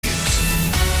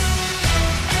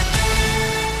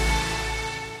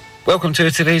Welcome to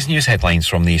today's news headlines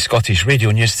from the Scottish Radio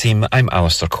News team. I'm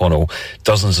Alistair Connell.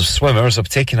 Dozens of swimmers have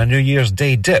taken a New Year's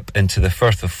Day dip into the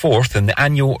Firth of Forth in the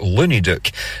annual Looney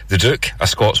Dook. The Dook, a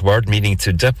Scots word meaning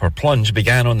to dip or plunge,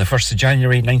 began on the 1st of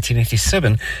January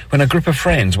 1987 when a group of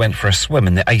friends went for a swim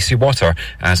in the icy water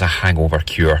as a hangover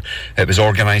cure. It was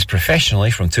organised professionally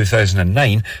from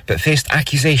 2009 but faced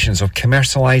accusations of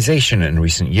commercialisation in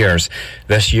recent years.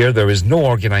 This year there is no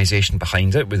organisation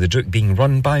behind it, with the Dook being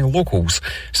run by locals.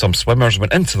 Some swimmers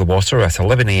went into the water at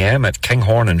 11 a.m. at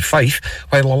Kinghorn and Fife,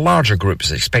 while a larger group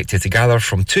is expected to gather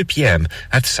from 2 p.m.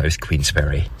 at South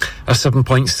Queensferry. A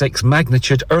 7.6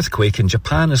 magnitude earthquake in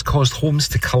Japan has caused homes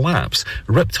to collapse,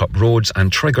 ripped up roads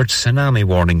and triggered tsunami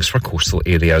warnings for coastal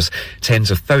areas.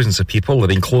 Tens of thousands of people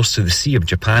living close to the Sea of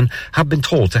Japan have been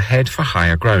told to head for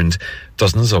higher ground.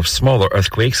 Dozens of smaller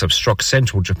earthquakes have struck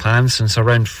central Japan since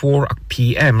around 4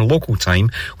 p.m. local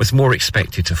time, with more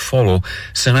expected to follow.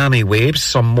 Tsunami waves,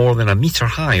 some more than a metre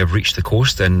high, have reached the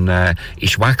coast in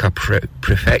Ishikawa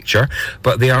Prefecture,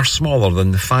 but they are smaller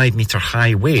than the 5-metre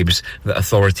high waves that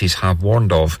authorities have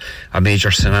warned of. A major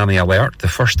tsunami alert, the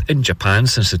first in Japan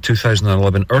since the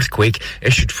 2011 earthquake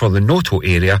issued for the Noto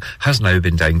area, has now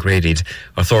been downgraded.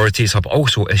 Authorities have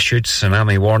also issued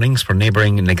tsunami warnings for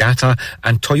neighbouring Niigata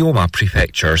and Toyama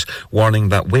prefectures, warning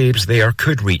that waves there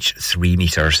could reach 3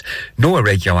 metres. No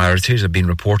irregularities have been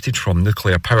reported from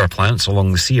nuclear power plants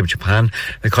along the Sea of Japan,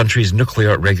 the country's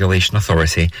Nuclear Regulation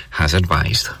Authority has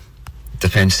advised.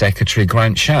 Defence Secretary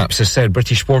Grant Shapps has said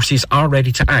British forces are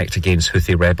ready to act against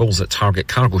Houthi rebels that target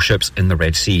cargo ships in the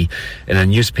Red Sea. In a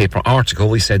newspaper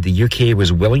article, he said the UK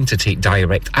was willing to take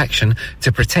direct action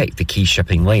to protect the key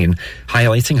shipping lane.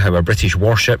 Highlighting how a British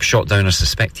warship shot down a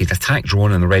suspected attack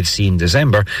drone in the Red Sea in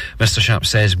December, Mr Shapps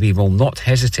says we will not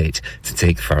hesitate to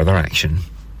take further action.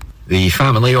 The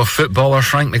family of footballer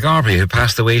Frank McGarvey, who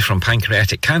passed away from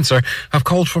pancreatic cancer, have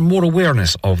called for more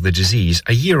awareness of the disease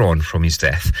a year on from his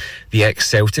death. The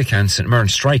ex-Celtic and St Mirren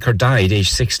striker died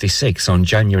aged 66 on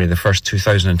January the 1st,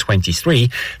 2023,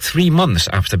 3 months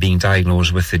after being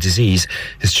diagnosed with the disease.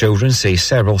 His children say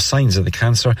several signs of the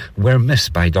cancer were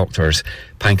missed by doctors.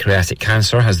 Pancreatic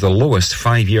cancer has the lowest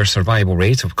 5-year survival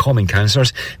rate of common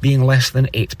cancers, being less than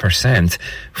 8%.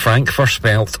 Frank first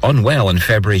felt unwell in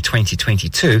February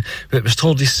 2022, but was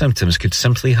told his symptoms could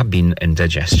simply have been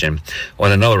indigestion.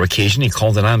 On another occasion, he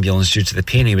called an ambulance due to the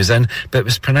pain he was in, but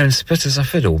was pronounced fit as a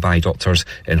fiddle by doctors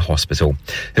in hospital.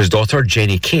 His daughter,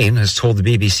 Jenny Kane, has told the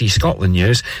BBC Scotland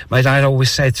News, "My dad always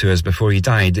said to us before he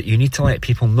died that you need to let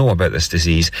people know about this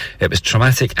disease. It was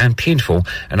traumatic and painful,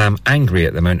 and I'm angry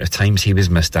at the amount of times he was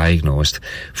misdiagnosed.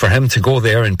 For him to go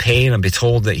there in pain and be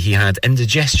told that he had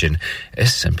indigestion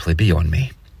is simply beyond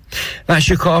me." That's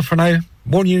you caught up for now.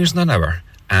 More news in an hour,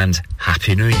 and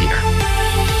Happy New Year.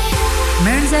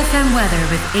 Mearns FM weather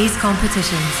with Ace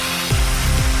Competitions.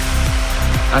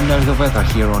 And now the weather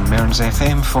here on Mearns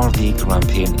FM for the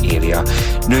Grampian area.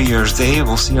 New Year's Day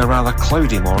will see a rather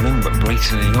cloudy morning, but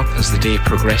brightening up as the day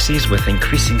progresses with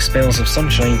increasing spells of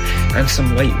sunshine and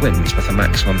some light winds, with a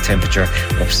maximum temperature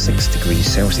of 6 degrees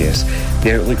Celsius.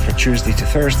 The outlook for Tuesday to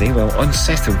Thursday, well,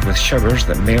 unsettled with showers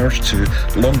that merge to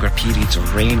longer periods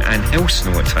of rain and hill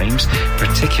snow at times,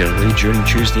 particularly during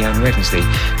Tuesday and Wednesday.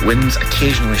 Winds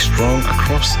occasionally strong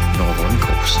across northern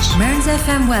coasts. Mearns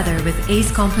FM weather with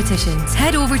Ace Competitions.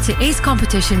 Head over to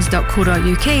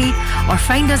acecompetitions.co.uk or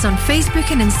find us on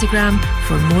Facebook and Instagram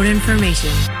for more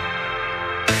information.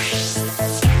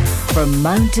 From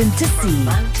mountain to sea,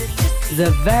 the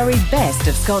very best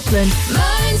of Scotland.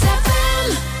 Mearns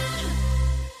FM.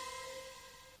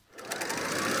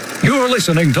 You're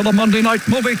listening to the Monday Night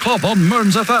Movie Club on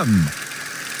Mearns FM.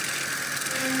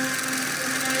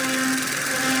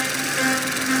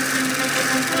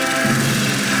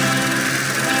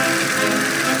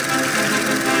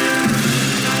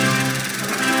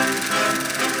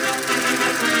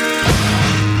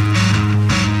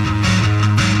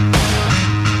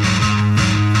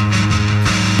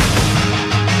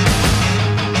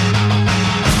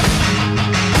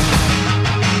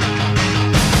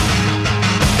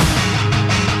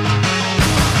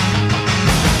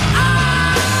 I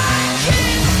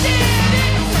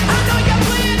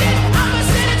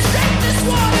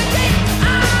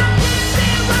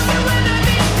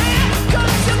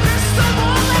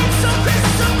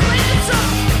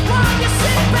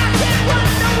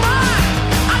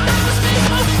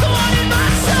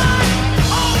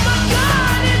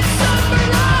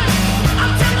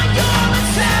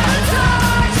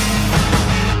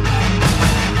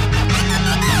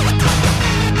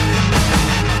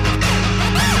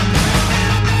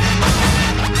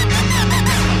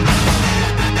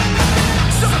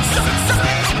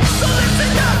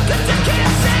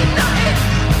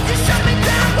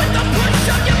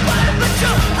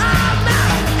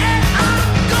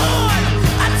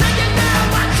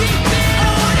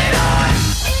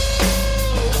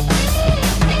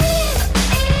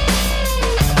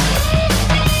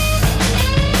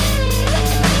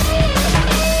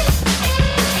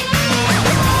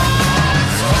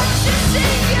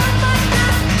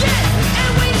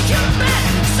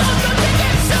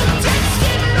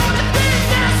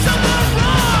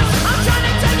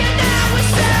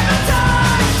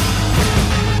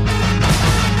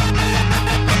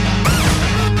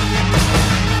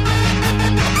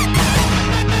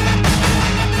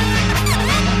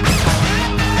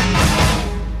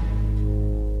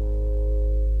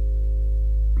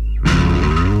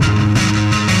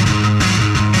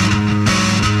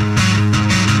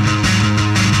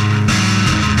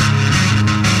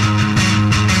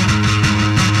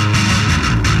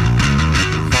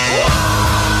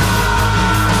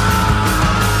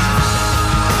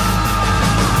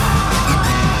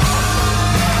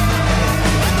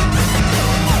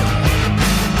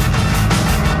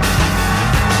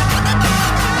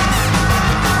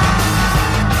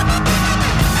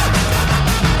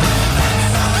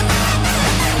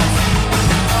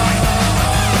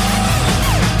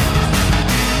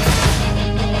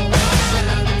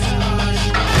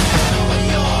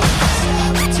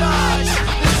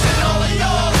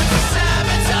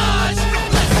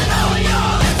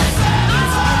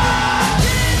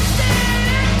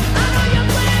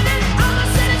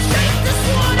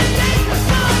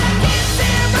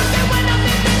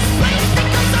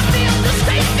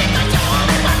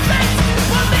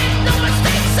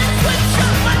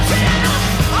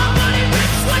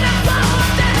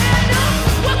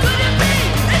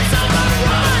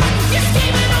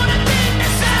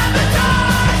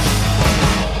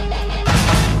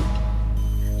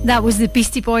That was the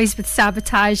Beastie Boys with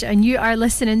Sabotage, and you are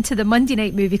listening to the Monday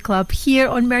Night Movie Club here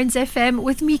on Mearns FM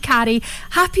with me, Carrie.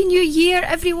 Happy New Year,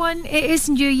 everyone. It is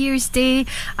New Year's Day.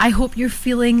 I hope you're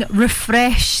feeling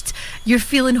refreshed, you're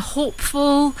feeling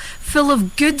hopeful, full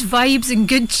of good vibes and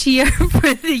good cheer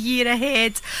for the year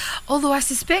ahead. Although I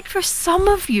suspect for some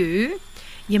of you,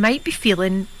 you might be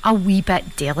feeling a wee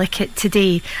bit delicate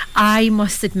today. I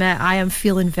must admit, I am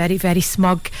feeling very, very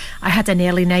smug. I had an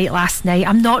early night last night.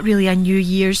 I'm not really a New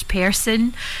Year's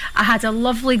person. I had a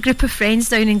lovely group of friends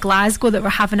down in Glasgow that were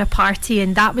having a party,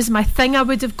 and that was my thing I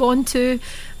would have gone to,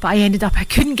 but I ended up, I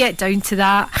couldn't get down to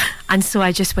that, and so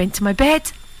I just went to my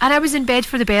bed. And I was in bed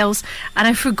for the bells, and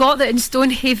I forgot that in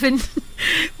Stonehaven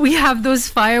we have those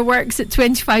fireworks at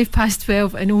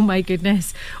 12:25, and oh my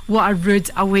goodness, what a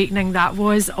rude awakening that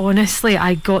was. Honestly,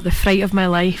 I got the fright of my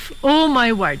life. Oh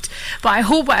my word. But I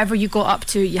hope whatever you got up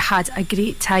to, you had a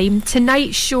great time.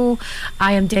 Tonight's show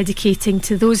I am dedicating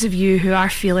to those of you who are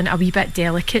feeling a wee bit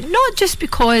delicate, not just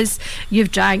because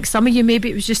you've drank. Some of you, maybe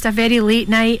it was just a very late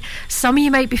night. Some of you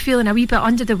might be feeling a wee bit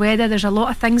under the weather. There's a lot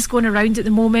of things going around at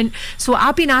the moment. So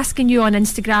I've been asking you on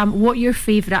Instagram what your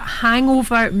favourite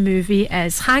hangover movie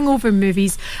is. Hangover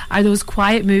movies are those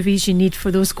quiet movies you need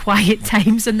for those quiet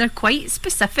times, and they're quite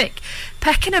specific.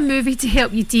 Picking a movie to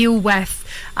help you deal with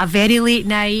a very late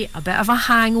night, a bit of a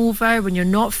hangover, when you're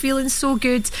not feeling so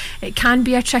good, it can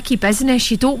be a tricky business.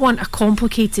 You don't want a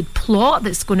complicated plot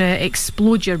that's going to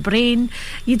explode your brain.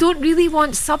 You don't really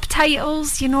want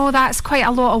subtitles, you know, that's quite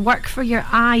a lot of work for your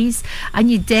eyes.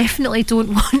 And you definitely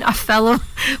don't want a film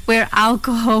where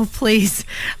alcohol plays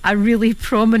a really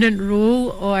prominent role,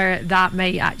 or that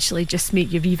might actually just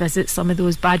make you revisit some of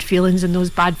those bad feelings and those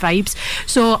bad vibes.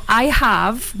 So I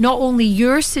have not only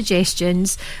your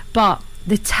suggestions, but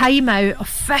the Time Out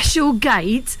official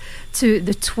guide to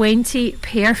the 20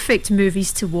 perfect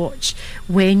movies to watch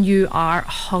when you are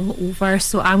hungover.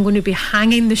 So I'm going to be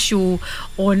hanging the show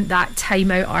on that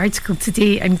Time Out article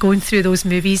today and going through those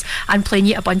movies and playing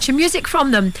you a bunch of music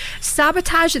from them.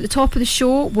 Sabotage at the top of the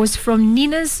show was from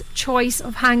Nina's choice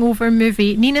of hangover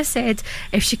movie. Nina said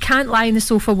if she can't lie on the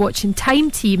sofa watching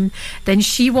Time Team, then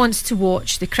she wants to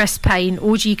watch the Chris Pine,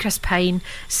 OG Chris Pine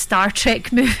Star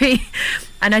Trek movie.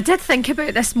 And I did think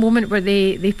about this moment where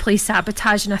they play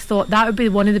Sabotage, and I thought that would be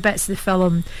one of the bits of the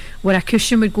film where a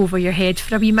cushion would go over your head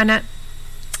for a wee minute,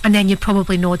 and then you'd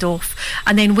probably nod off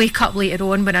and then wake up later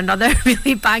on when another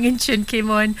really banging tune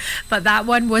came on. But that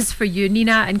one was for you,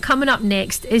 Nina. And coming up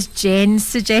next is Jen's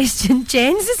suggestion.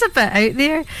 Jen's is a bit out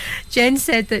there. Jen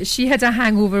said that she had a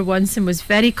hangover once and was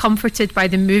very comforted by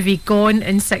the movie Gone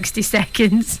in 60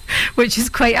 Seconds, which is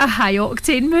quite a high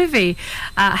octane movie.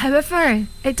 However,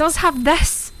 it does have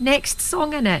this next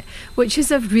song in it, which is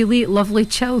a really lovely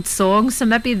chilled song. So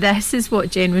maybe this is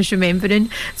what Jen was remembering.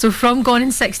 So from Gone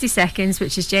in 60 Seconds,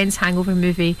 which is Jen's hangover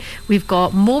movie, we've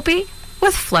got Moby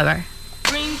with Flower.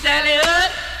 Green Sally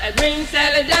up, green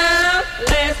Sally down,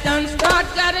 last done start,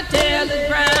 gotta tell the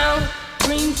brown.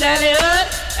 Green Sally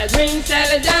up, green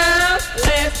Sally down,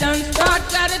 last done start,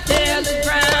 gotta tell the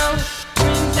brown.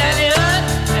 Green Sally up,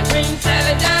 green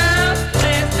Sally down,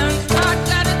 last done start,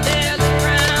 gotta tell the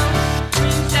brown.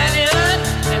 Green Sally up,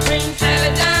 green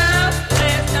Sally down,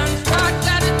 last done start,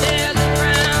 gotta tell the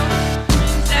brown.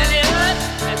 Green Sally up,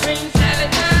 green Sally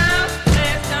down,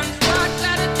 last done start,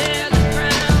 gotta tell the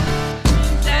brown.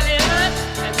 Green Sally up,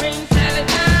 green Sally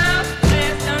down,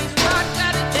 last done start,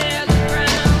 gotta tell the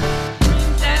brown.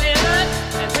 Green Sally up,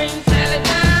 green Sally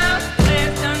down,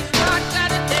 last done start,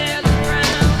 gotta tell the brown.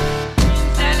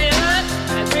 Green Sally up,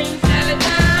 green Sally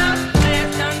down,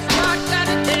 last done start,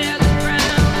 gotta tell the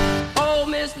brown. Oh,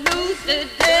 Miss Lucy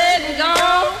dead and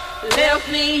gone, left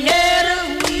me here to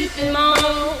weep and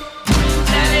moan. Green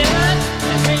Sally up,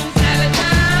 green Sally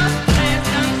down, last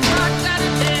done start, gotta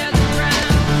tell the brown.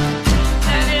 Green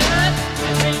Sally up,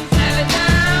 green Sally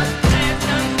down, last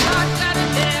done start, gotta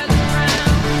tell the brown.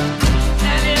 Green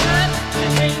Sally up,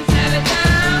 green Sally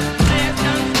down, last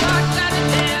done start, gotta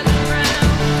tell the brown.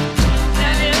 Green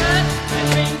Sally up, green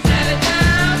Sally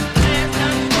down, last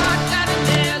done start, gotta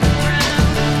tell the brown.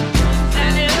 Green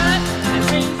Sally up,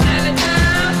 green Sally down,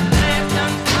 last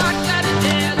done start, gotta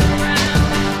tell the brown.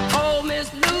 Oh, Miss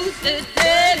Lucy's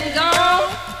dead and gone,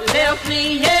 left me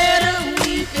here to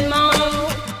weep and moan.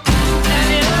 Green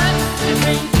Sally up,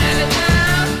 green Sally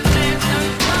down, last done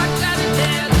start, gotta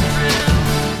tell the brown.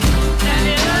 Green Sally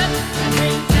up,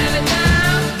 green Sally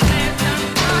down, last done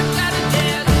start, gotta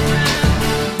tell the brown.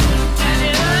 Green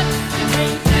Sally up,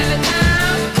 green Sally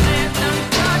down, last done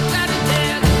start, gotta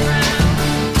tell the brown.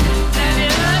 Green Sally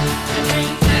up,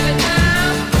 green Sally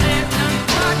down, last done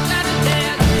start, gotta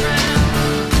tell the brown.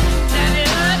 Green Sally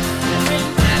up, green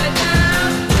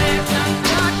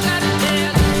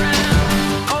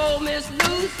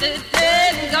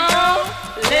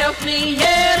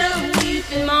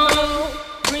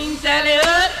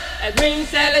bring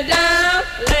Sally down.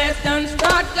 Last done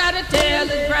start, gotta tell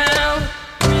the ground.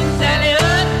 Bring Sally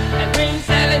up and bring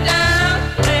Sally down.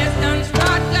 Last done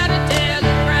start, gotta tell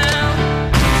the ground.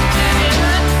 Sally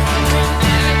up and bring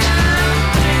Sally down.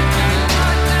 Last done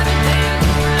start, gotta tell the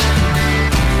ground.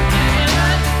 Sally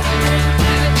up and bring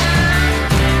Sally down. Last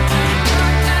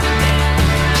done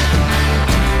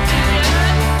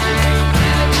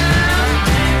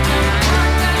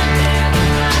start, gotta tell the ground.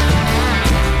 Sally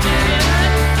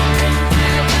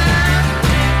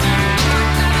up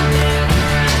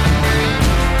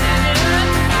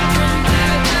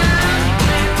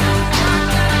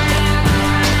and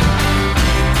bring Sally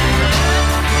down.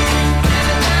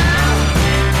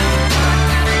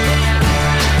 Last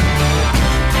done start, gotta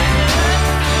tell the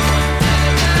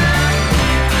ground.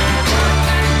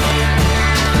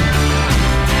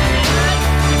 Sally up and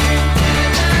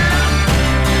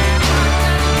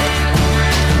bring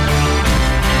Sally down. Last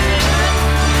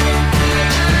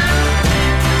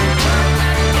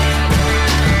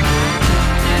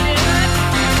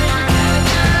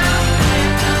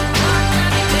done start, gotta tell the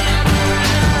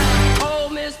ground. Oh,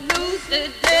 Miss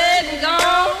Lucy dead and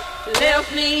gone,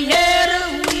 left me here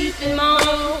to weep and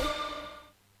moan.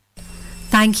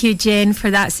 Thank you, Jen, for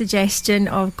that suggestion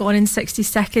of Gone in 60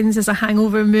 Seconds as a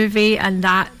hangover movie, and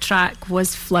that track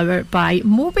was Flower by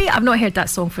Moby. I've not heard that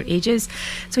song for ages.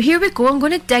 So here we go. I'm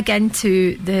going to dig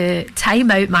into the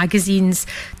Time Out magazine's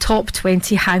top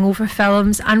 20 hangover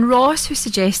films, and Ross, who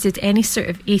suggested any sort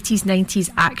of 80s,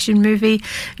 90s action movie,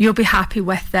 you'll be happy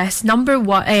with this. Number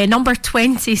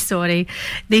 20, sorry,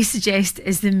 they suggest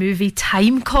is the movie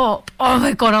Time Cop. Oh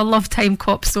my God, I love Time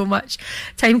Cop so much.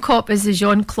 Time Cop is a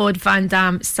Jean-Claude Van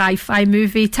Damme sci-fi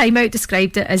movie. Time Out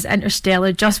described it as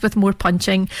Interstellar, just with more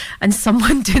punching and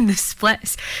someone doing the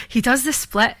splits. He does the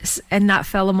splits in that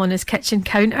film on his kitchen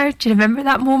counter. Do you remember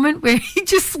that moment where he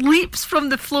just leaps from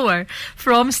the floor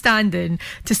from standing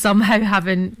to somehow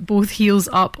having both heels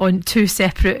up on two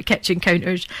separate kitchen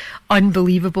counters?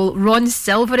 Unbelievable. Ron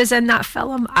Silver is in that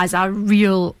film as a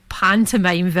real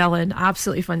pantomime villain.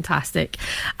 Absolutely fantastic.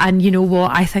 And you know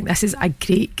what? I think this is a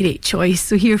great choice.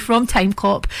 So here from Time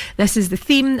Cop, this is the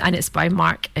theme, and it's by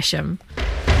Mark Isham.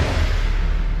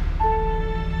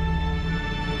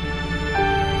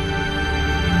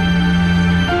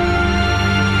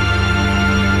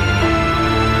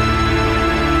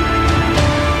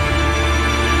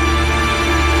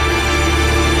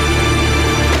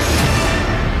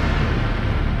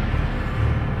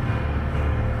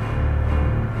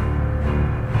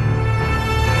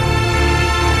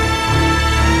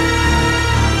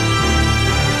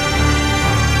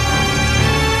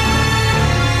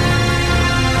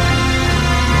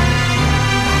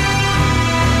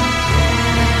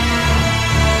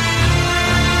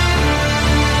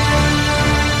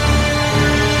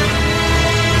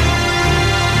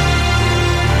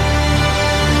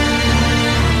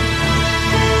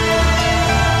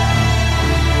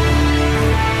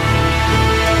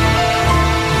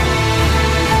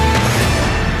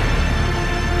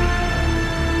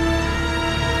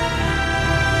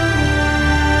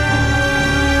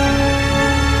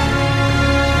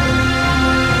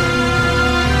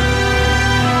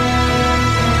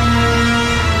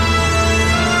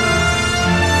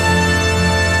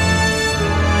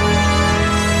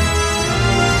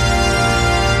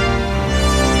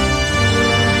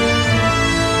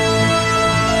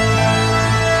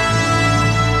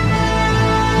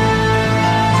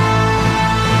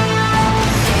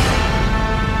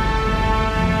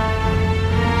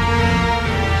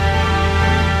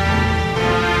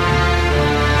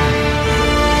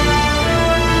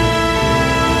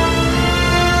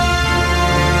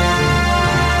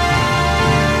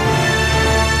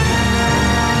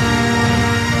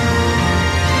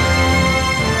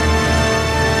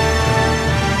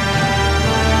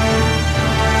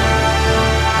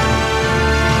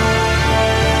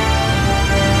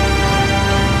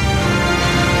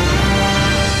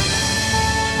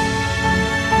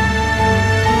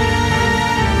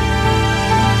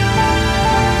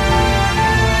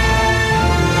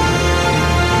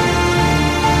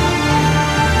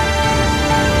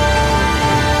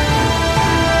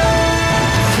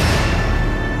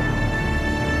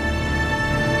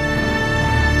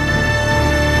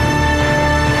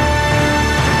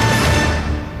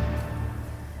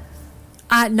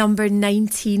 At number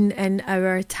 19 in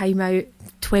our Time Out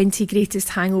 20 greatest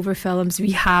hangover films,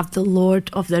 we have the Lord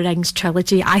of the Rings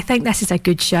trilogy. I think this is a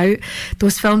good shout.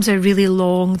 Those films are really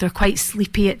long, they're quite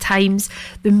sleepy at times.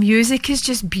 The music is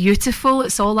just beautiful.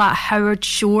 It's all that Howard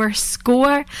Shore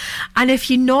score. And if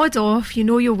you nod off, you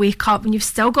know you'll wake up and you've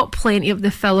still got plenty of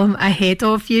the film ahead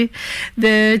of you.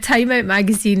 The Time Out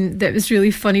magazine, that was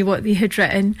really funny what they had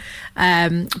written.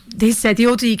 They said the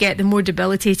older you get, the more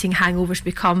debilitating hangovers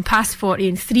become. Past 40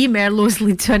 and 3 Merlots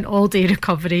lead to an all-day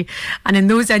recovery. And in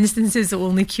those instances, the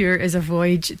only cure is a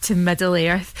voyage to Middle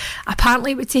Earth.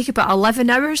 Apparently it would take about 11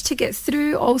 hours to get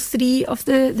through all 3 of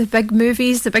the big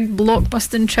movies, the big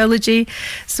blockbusting trilogy.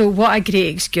 So what a great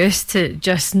excuse to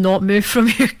just not move from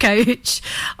your couch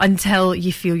until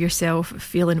you feel yourself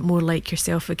feeling more like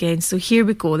yourself again. So here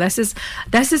we go. This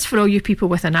is for all you people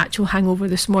with an actual hangover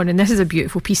this morning. This is a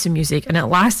beautiful piece of music, and it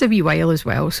lasts a wee while as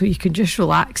well, so you can just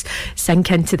relax,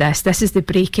 sink into this. This is The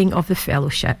Breaking of the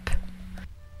Fellowship.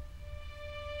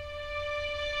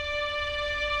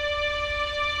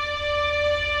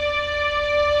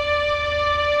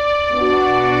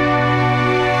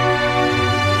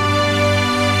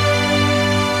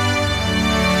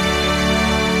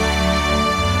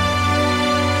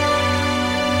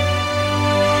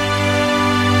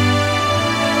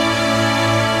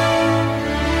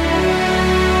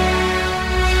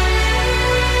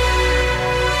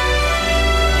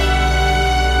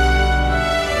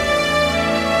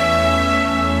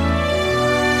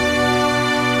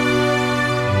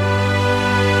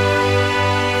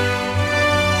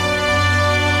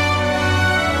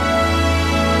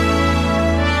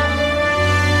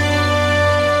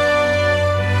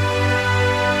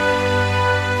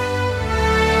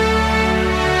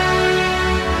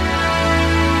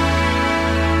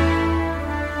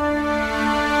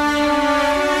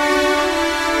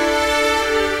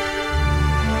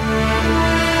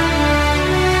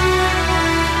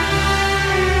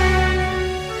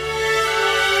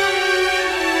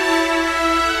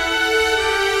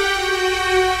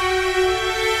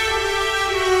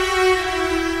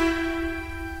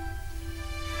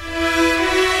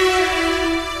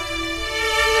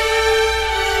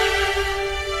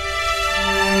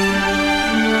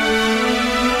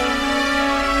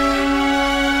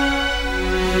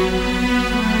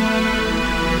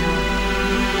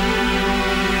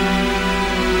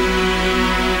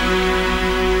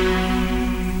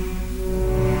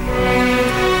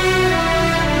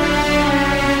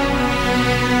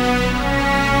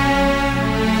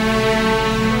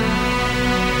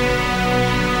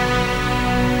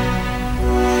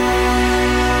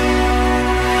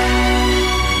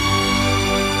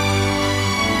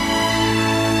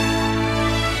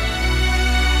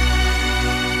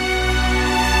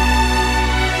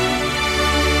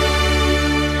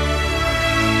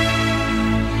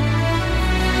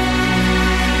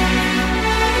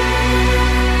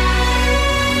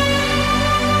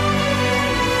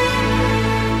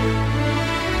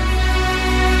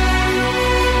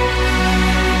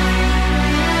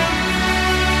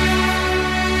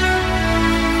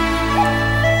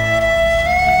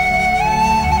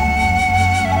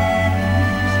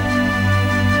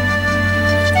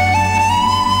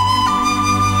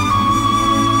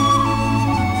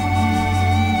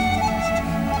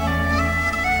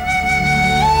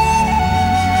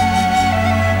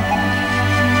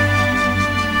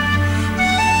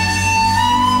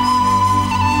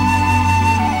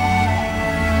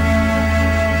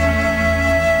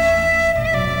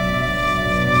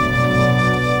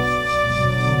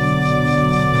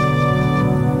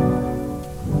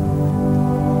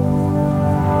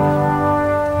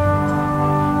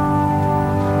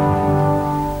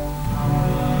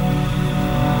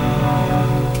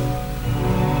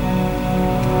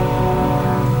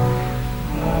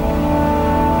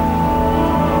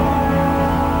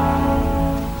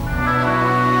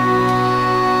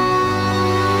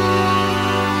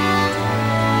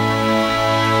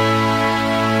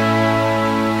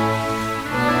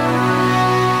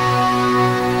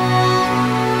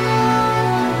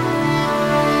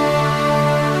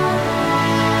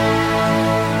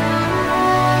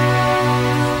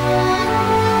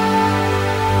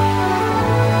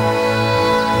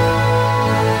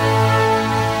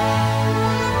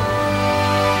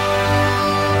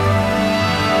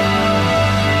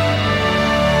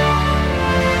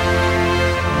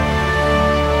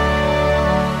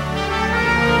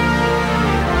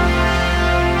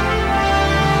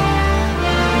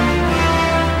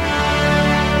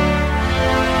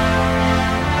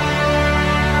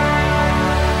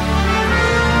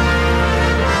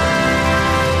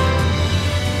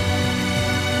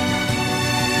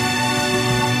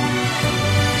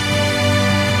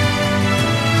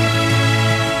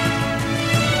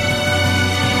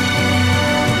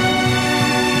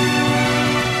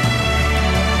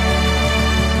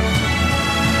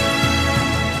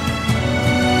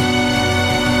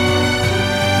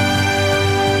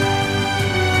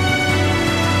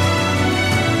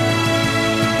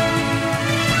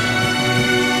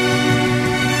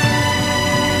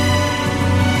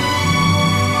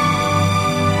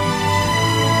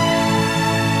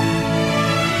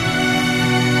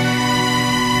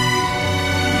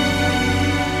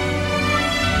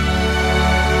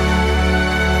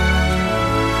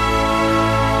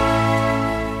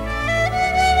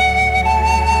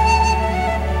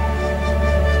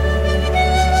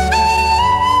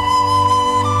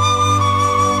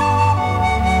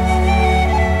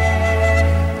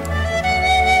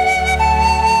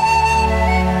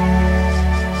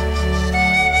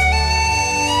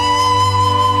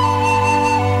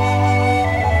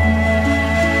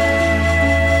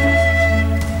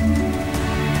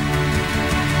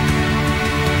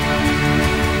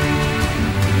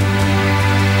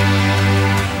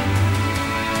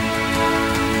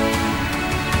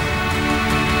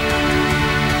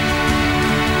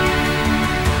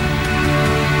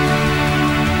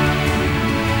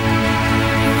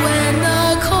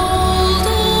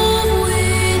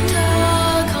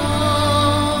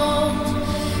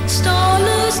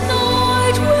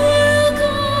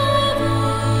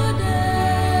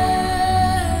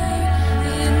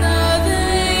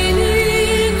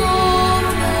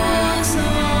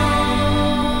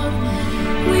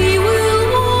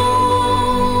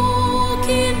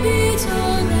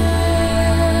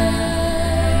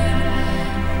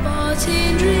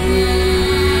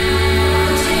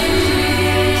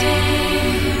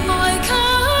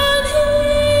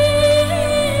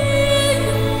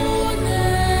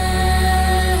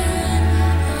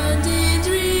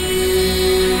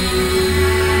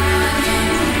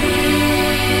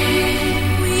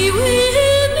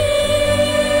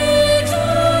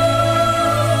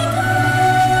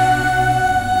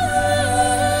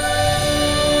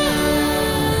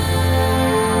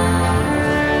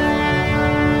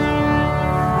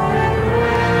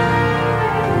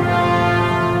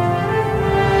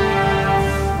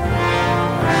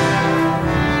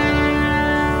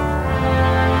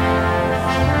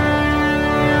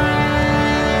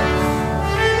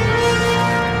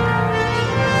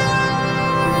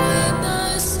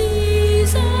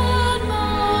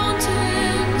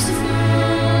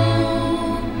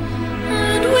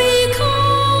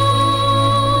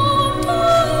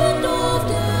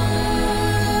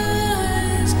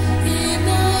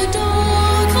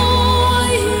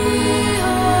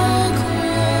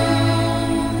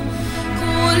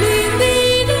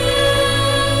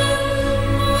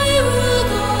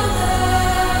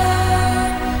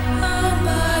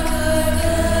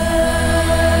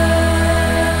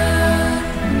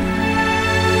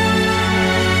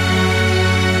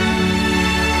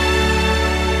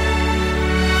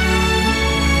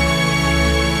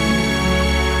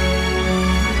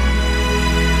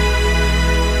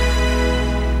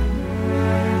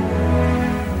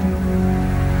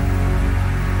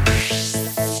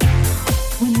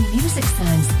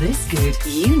 this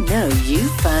good, you know you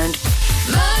found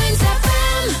Mearns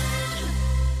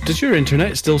FM. Does your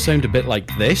internet still sound a bit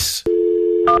like this?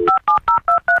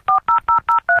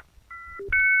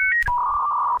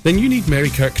 Then you need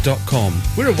Marykirk.com.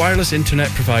 We're a wireless internet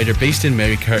provider based in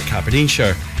Marykirk,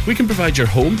 Aberdeenshire. We can provide your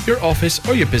home, your office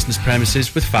or your business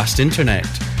premises with fast internet.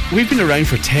 We've been around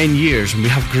for 10 years and we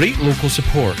have great local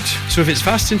support. So if it's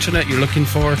fast internet you're looking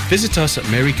for, visit us at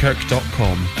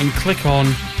Marykirk.com and click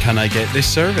on Can I Get This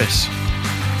Service?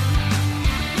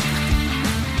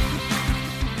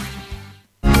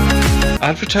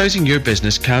 Advertising your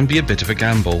business can be a bit of a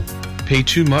gamble. Pay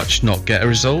too much, not get a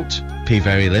result. Pay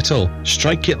very little,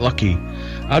 strike it lucky.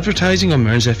 Advertising on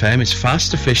Mearns FM is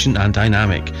fast, efficient and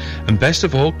dynamic, and best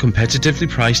of all, competitively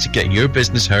priced to get your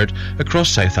business heard across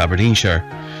South Aberdeenshire.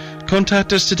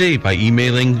 Contact us today by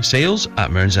emailing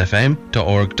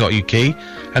sales@mearnsfm.org.uk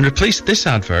and replace this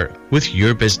advert with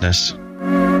your business.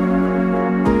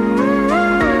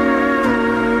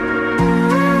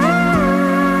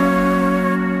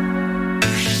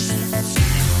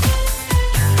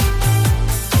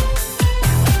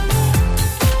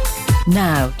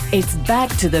 Now, it's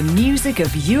back to the music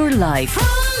of your life. From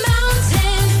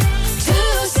mountain to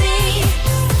sea,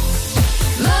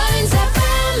 Mearns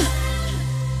FM.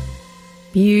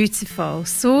 Beautiful,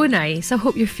 so nice. I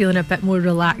hope you're feeling a bit more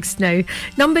relaxed now.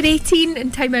 Number 18 in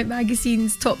Time Out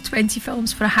Magazine's Top 20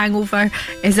 Films for a Hangover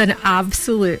is an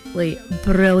absolutely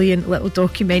brilliant little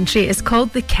documentary. It's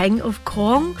called The King of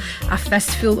Kong, A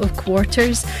Fistful of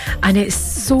Quarters, and it's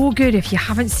so good. If you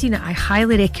haven't seen it, I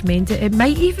highly recommend it. It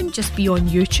might even just be on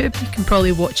YouTube. You can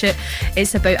probably watch it.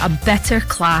 It's about a bitter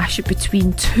clash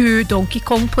between two Donkey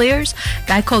Kong players, a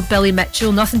guy called Billy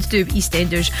Mitchell, nothing to do with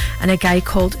EastEnders, and a guy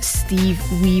called Steve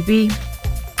Wiebe.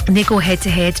 And they go head to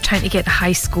head trying to get the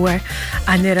high score,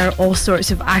 and there are all sorts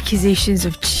of accusations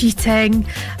of cheating.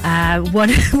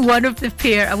 One of the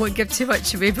pair, I won't give too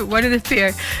much away, but one of the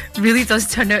pair really does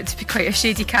turn out to be quite a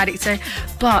shady character.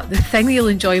 But the thing you'll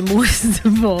enjoy most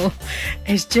of all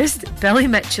is just Billy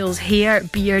Mitchell's hair,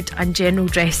 beard and general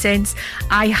dress sense.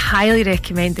 I highly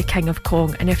recommend The King of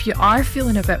Kong, and if you are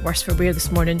feeling a bit worse for wear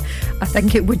this morning, I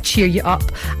think it would cheer you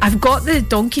up. I've got the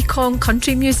Donkey Kong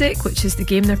country music, which is the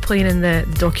game they're playing in the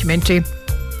documentary.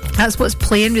 That's what's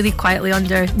playing really quietly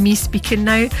under me speaking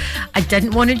now. I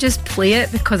didn't want to just play it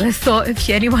because I thought if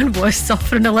anyone was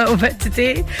suffering a little bit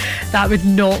today, that would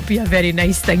not be a very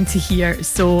nice thing to hear.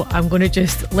 So I'm going to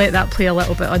just let that play a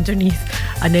little bit underneath,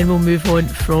 and then we'll move on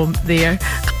from there.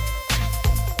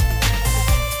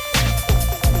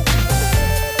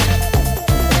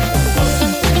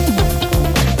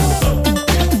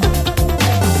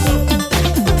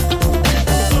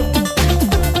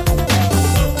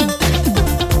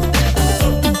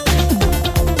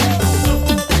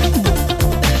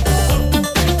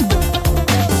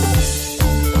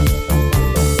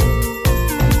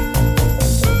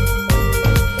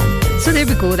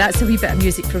 That's a wee bit of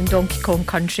music from Donkey Kong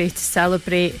Country to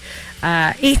celebrate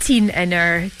 18 in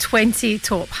our 20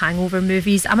 top hangover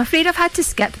movies. I'm afraid I've had to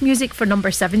skip music for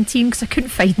number 17 because I couldn't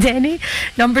find any.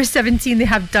 Number 17, they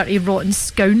have Dirty Rotten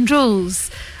Scoundrels,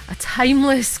 a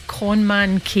timeless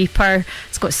conman caper.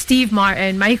 It's got Steve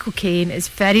Martin, Michael Caine. It's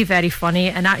very, very funny,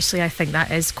 and actually I think that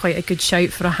is quite a good shout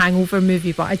for a hangover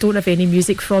movie, but I don't have any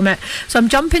music from it. So I'm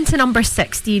jumping to number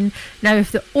 16. Now,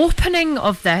 if the opening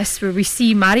of this, where we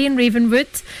see Marion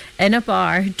Ravenwood in a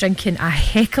bar drinking a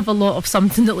heck of a lot of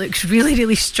something that looks really,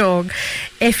 really strong,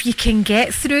 if you can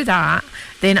get through that,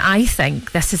 then I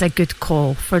think this is a good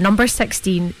call. For number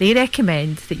 16, they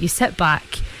recommend that you sit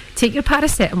back, take your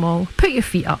paracetamol, put your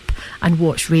feet up and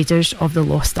watch Raiders of the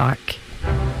Lost Ark.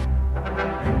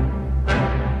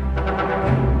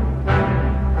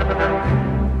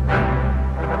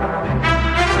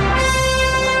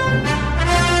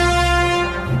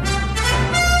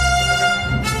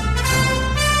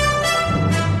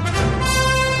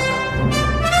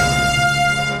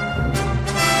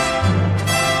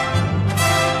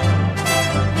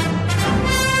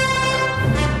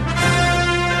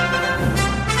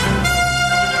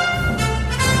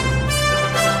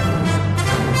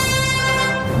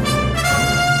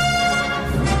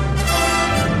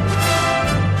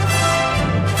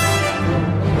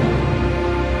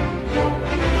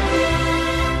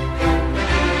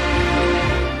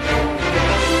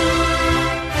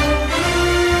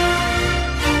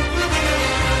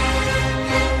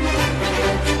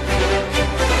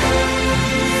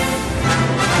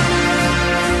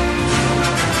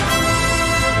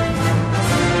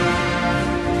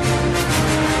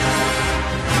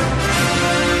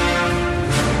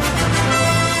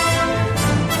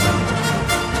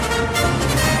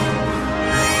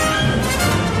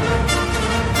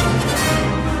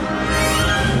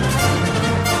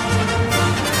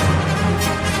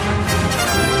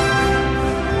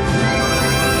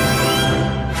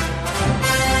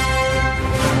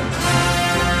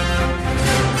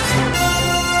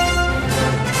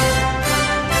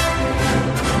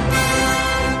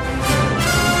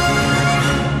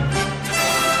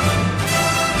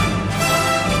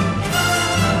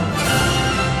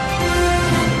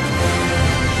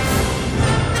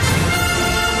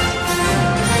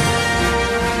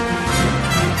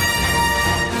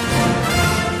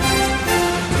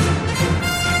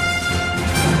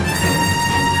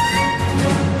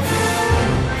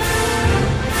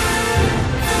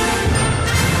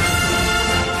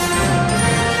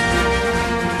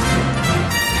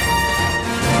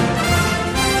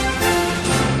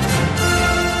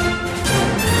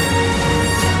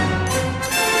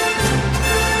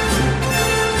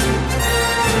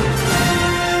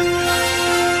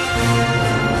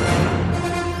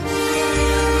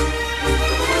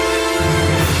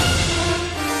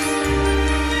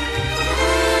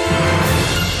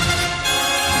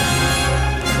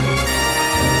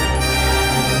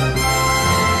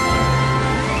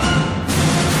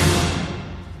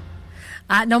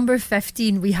 At number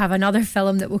 15, we have another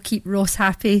film that will keep Ross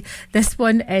happy. This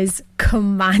one is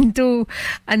Commando,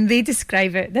 and they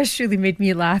describe it. This really made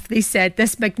me laugh. They said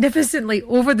this magnificently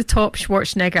over-the-top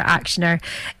Schwarzenegger actioner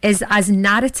is as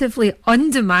narratively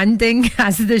undemanding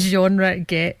as the genre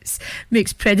gets,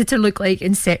 makes Predator look like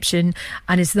Inception,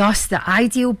 and is thus the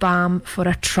ideal balm for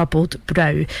a troubled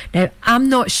brow. Now, I'm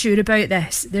not sure about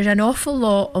this. There's an awful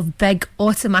lot of big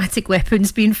automatic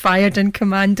weapons being fired in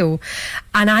Commando,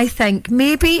 and I think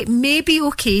maybe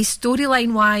okay,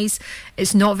 storyline wise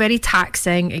it's not very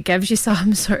taxing. It gives you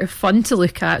some sort of fun to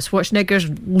look at. Schwarzenegger's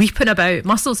leaping about,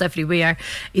 muscles everywhere.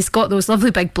 He's got those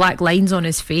lovely big black lines on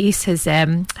his face,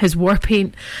 his war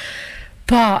paint,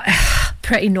 but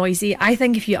pretty noisy. I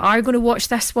think if you are going to watch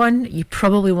this one, you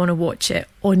probably want to watch it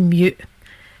on mute,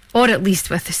 or at least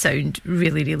with the sound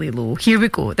really, really low. Here we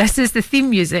go. This is the theme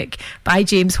music by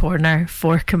James Horner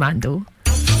for Commando.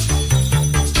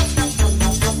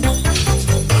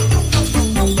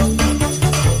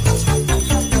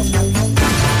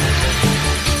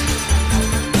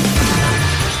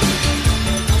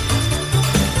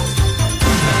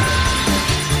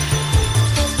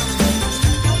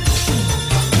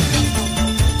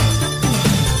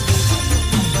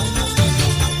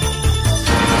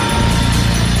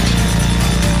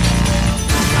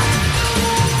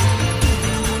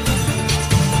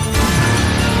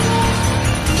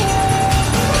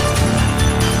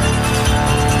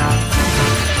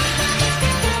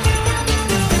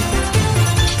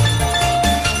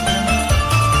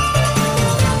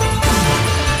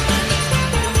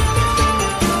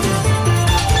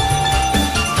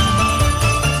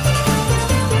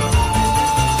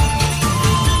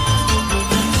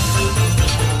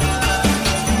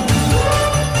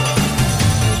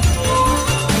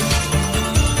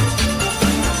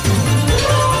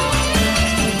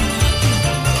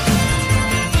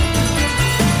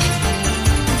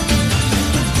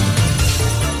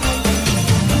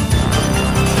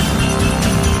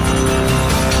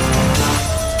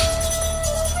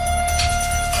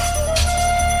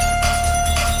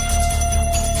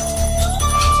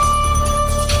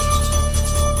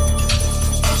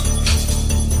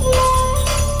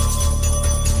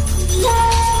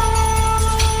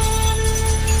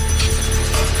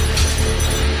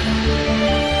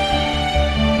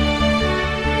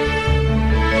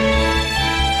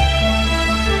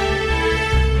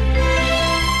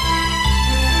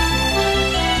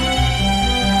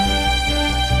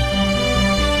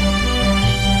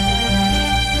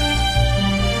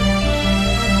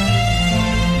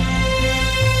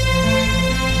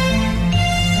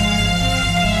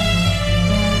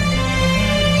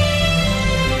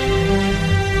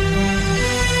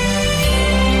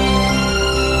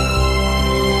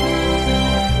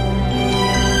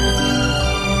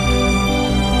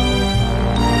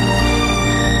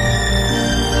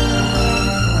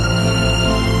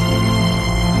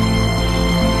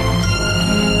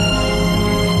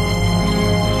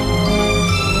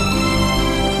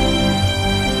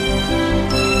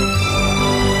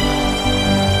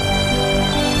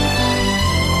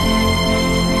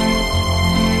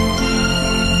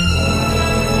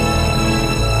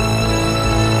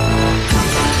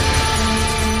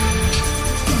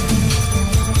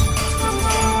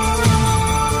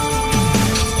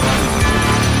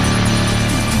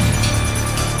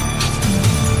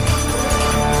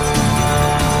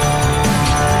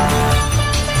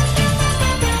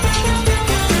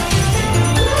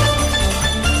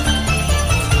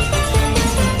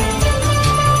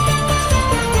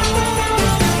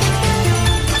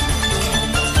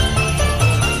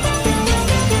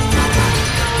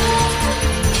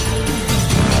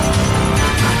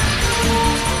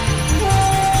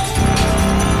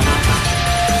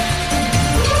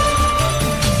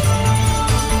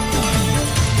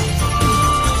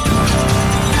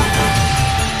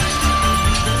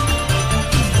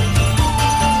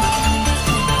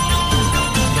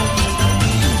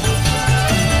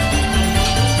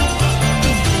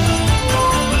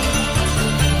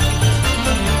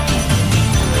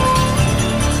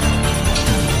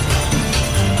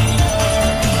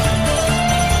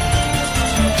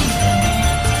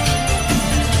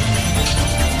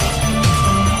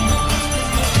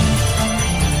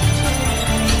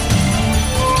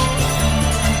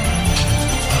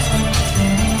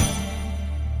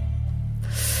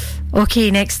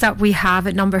 Okay, next up we have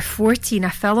at number 14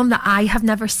 a film that I have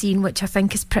never seen, which I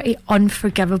think is pretty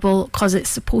unforgivable because it's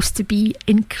supposed to be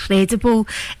incredible.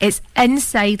 It's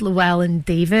Inside Llewellyn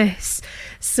Davis.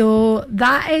 So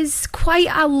that is quite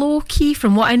a low-key,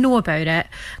 from what I know about it,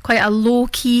 quite a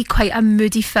low-key, quite a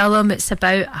moody film. It's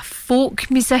about a folk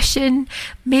musician.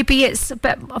 Maybe it's a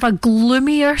bit of a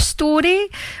gloomier story,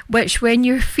 which when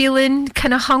you're feeling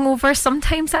kind of hungover,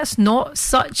 sometimes that's not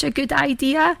such a good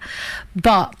idea.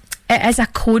 But it is a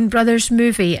Coen Brothers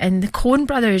movie, and the Coen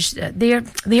Brothers,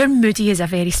 their moody is a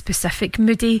very specific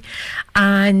moody,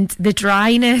 and the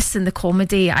dryness and the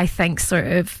comedy, I think, sort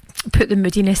of put the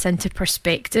moodiness into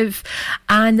perspective.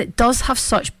 And it does have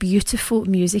such beautiful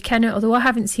music in it. Although I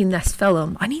haven't seen this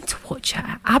film, I need to watch it.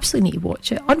 I absolutely need to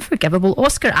watch it. Unforgivable.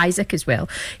 Oscar Isaac as well.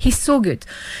 He's so good.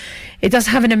 It does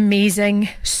have an amazing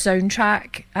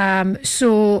soundtrack.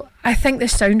 So I think the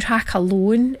soundtrack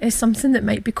alone is something that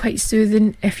might be quite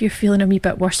soothing if you're feeling a wee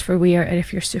bit worse for wear, or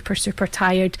if you're super, super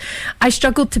tired. I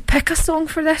struggled to pick a song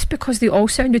for this because they all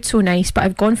sounded so nice, but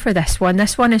I've gone for this one.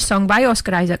 This one is sung by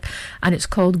Oscar Isaac, and it's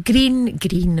called Green,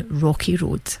 Green Rocky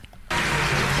Road.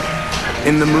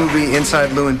 In the movie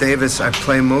Inside Llewellyn Davis, I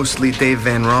play mostly Dave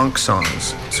Van Ronk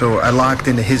songs. So I locked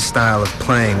into his style of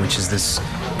playing, which is this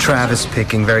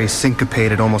Travis-picking, very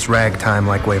syncopated, almost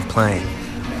ragtime-like way of playing.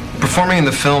 Performing in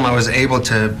the film, I was able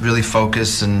to really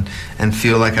focus and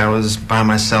feel like I was by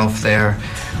myself there.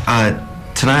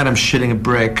 Tonight I'm shitting a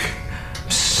brick.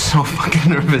 I'm so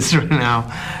fucking nervous right now.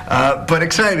 But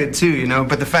excited too, you know.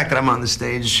 But the fact that I'm on the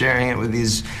stage sharing it with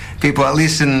these people, at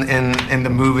least in the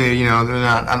movie, you know,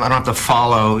 I don't have to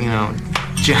follow, you know,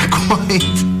 Jack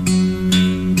White.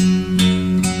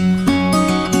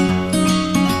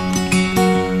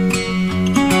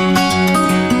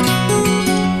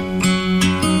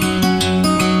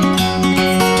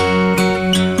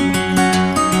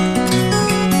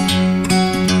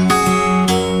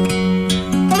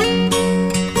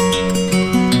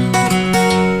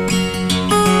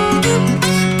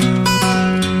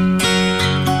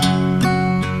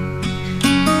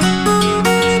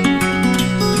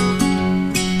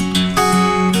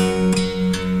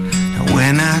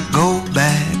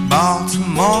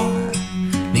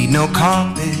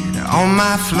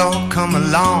 Come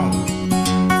along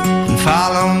and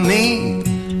follow me.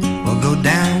 We'll go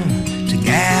down to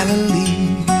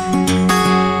Galilee.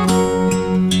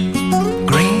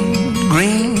 Green,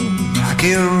 green,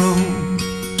 rocky road.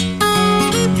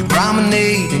 You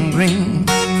promenade in green.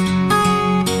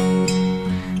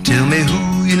 Tell me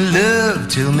who you love,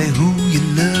 tell me who you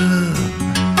love.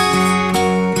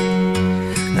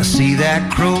 Now see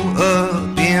that crow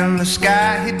up in the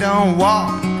sky, he don't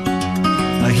walk.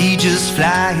 He just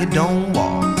fly, he don't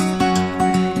walk,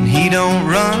 and he don't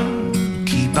run,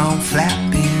 keep on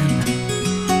flapping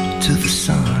to the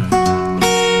sun.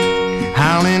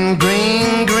 Howling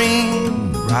green,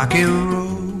 green, rocky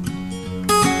road.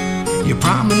 You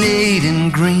promenade in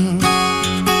green.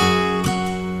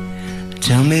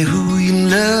 Tell me who you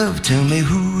love, tell me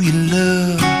who you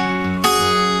love.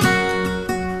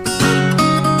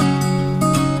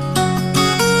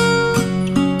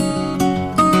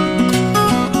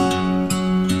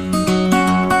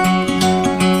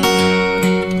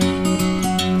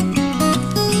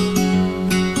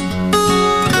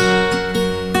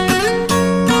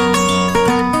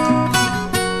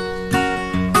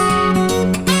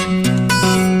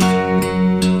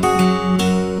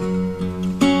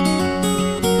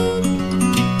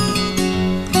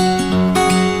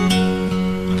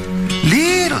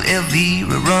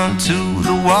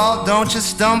 Don't you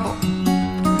stumble,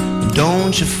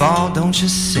 don't you fall, don't you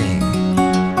sing,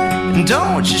 and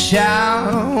don't you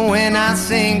shout when I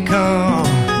sing, come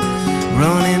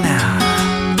running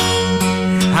out.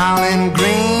 Howling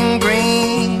green,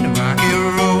 green, rocky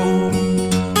road.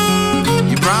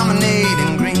 You promenade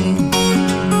in green.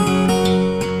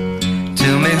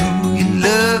 Tell me who you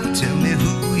love, tell me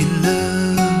who you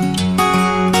love.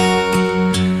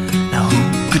 Now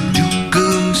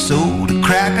hookah-dooka, soda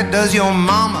cracker, does your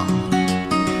mama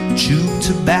chew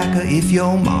tobacco? If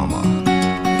your mama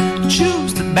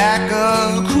chews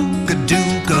tobacco,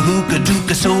 hookah-dooka,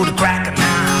 hookah-dooka, soda cracker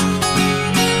now.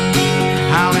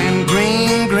 Howling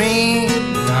green, green,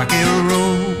 rocky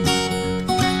road.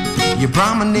 You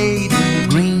promenade in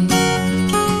green.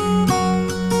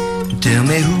 Tell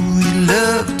me who you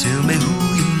love, tell me who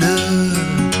you love.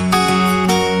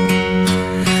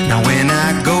 Now when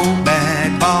I go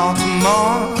back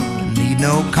Baltimore, need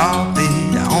no coffee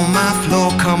on my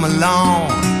floor, come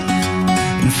along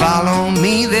and follow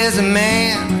me. There's a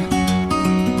man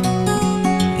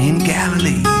in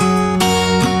Galilee,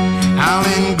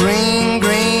 howling green,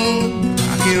 green,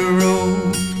 rocky road.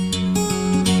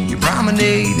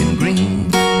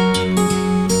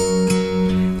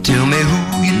 me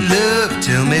who you love,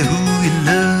 tell me who you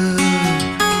love.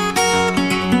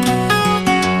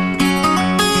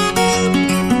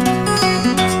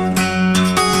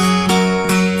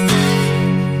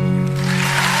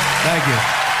 Thank you.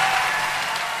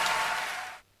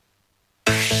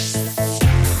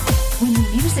 When the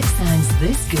music sounds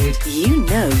this good, you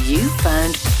know you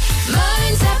found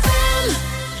Mearns FM.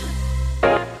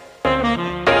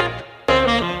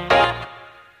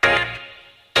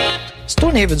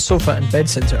 Stonehaven Sofa and Bed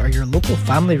Centre are your local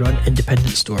family-run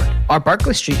independent store. Our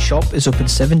Berkeley Street shop is open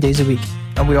 7 days a week,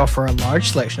 and we offer a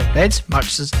large selection of beds,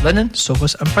 mattresses, linen,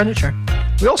 sofas and furniture.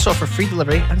 We also offer free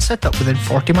delivery and set up within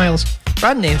 40 miles.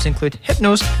 Brand names include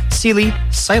Hypnose, Sealy,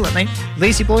 Silent Night,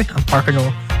 Lazy Boy and Parker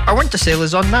Knoll. Our winter sale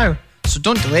is on now, so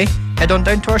don't delay. Head on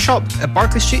down to our shop at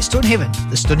Berkeley Street, Stonehaven,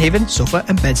 the Stonehaven Sofa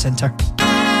and Bed Centre.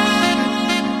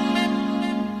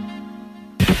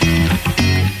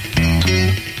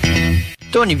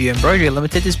 Stoneyview Embroidery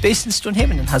Limited is based in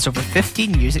Stonehaven and has over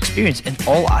 15 years experience in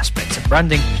all aspects of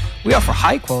branding. We offer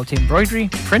high quality embroidery,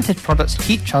 printed products,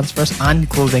 heat transfers and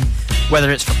clothing.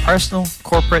 Whether it's for personal,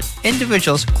 corporate,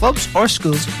 individuals, clubs or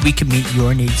schools, we can meet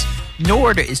your needs. No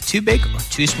order is too big or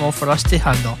too small for us to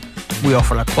handle. We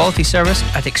offer a quality service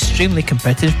at extremely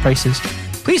competitive prices.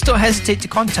 Please don't hesitate to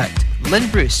contact Lynn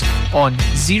Bruce on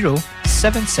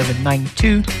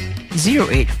 07792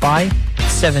 085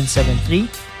 773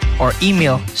 or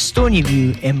email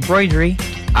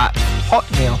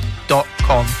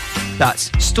stonyviewembroidery@hotmail.com. That's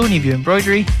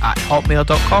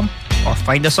stonyviewembroidery@hotmail.com or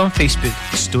find us on Facebook,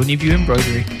 Stonyview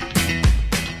Embroidery.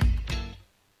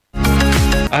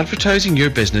 Advertising your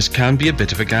business can be a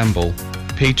bit of a gamble.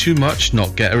 Pay too much,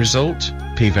 not get a result.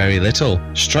 Pay very little,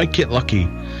 strike it lucky.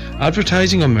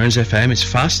 Advertising on Mearns FM is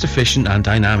fast, efficient and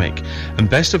dynamic, and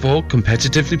best of all,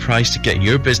 competitively priced to get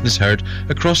your business heard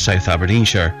across South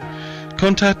Aberdeenshire.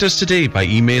 Contact us today by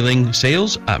emailing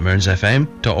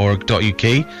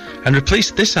sales@mearnsfm.org.uk and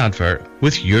replace this advert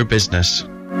with your business.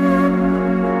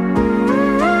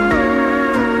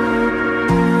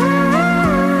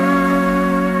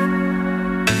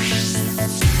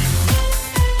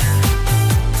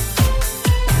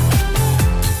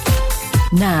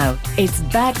 Now, it's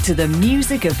back to the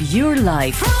music of your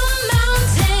life. From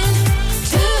mountain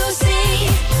to sea.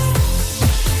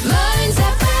 Mearns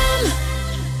FM.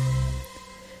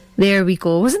 There we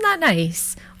go. Wasn't that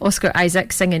nice? Oscar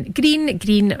Isaac singing Green,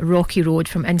 Green, Rocky Road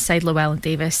from Inside Llewellyn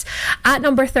Davis. At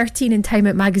number 13 in Time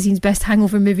Out Magazine's Best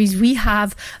Hangover Movies, we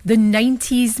have the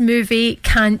 90s movie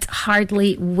Can't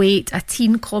Hardly Wait, a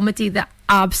teen comedy that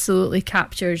absolutely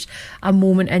captures a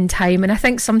moment in time. And I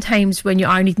think sometimes when you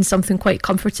are needing something quite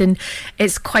comforting,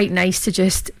 it's quite nice to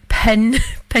just pin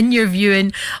your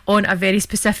viewing on a very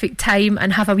specific time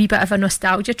and have a wee bit of a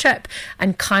nostalgia trip,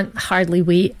 and Can't Hardly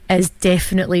Wait is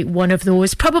definitely one of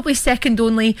those, probably second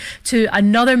only to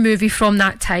another movie from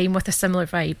that time with a similar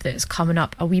vibe that's coming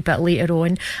up a wee bit later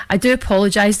on. I do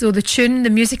apologise though, the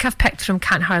music I've picked from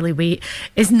Can't Hardly Wait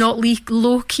is not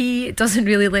low key. It doesn't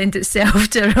really lend itself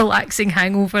to a relaxing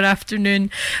hangover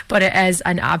afternoon, but it is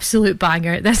an absolute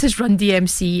banger. This is Run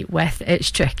DMC with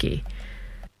It's Tricky.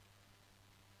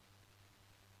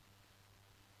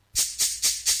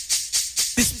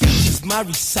 This speech is my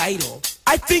recital.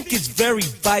 I think it's very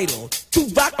vital to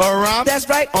rock around. That's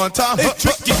right, on time. It's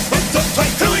tricky. It's right.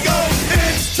 Here we go.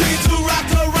 It's tricky to rock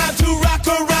around, to rock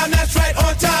around. That's right,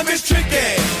 on time. It's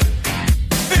tricky.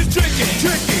 It's tricky,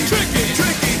 tricky, tricky,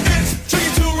 tricky. It's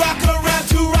tricky to rock around,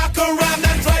 to rock around.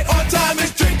 That's right, on time.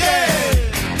 It's tricky.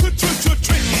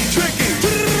 Tricky, tricky.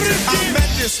 I met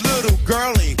this little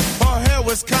girlie. Her hair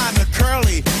was kinda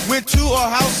curly. Went to her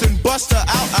house and bust her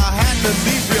out. I had to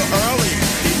leave real early.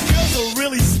 These girls are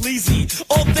really sleazy.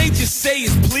 All they just say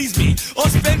is please me, or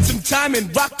spend some time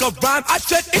and rock a rhyme. I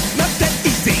said it's not that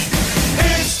easy.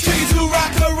 It's tricky to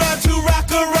rock around, to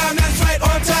rock around. That's right,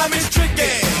 on time. It's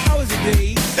tricky. How is it,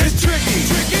 Dave? It's tricky,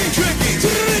 tricky, tricky.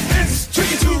 It's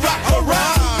tricky to rock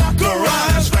around, rock around.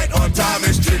 That's right, on time.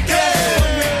 It's tricky.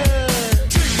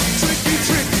 Tricky,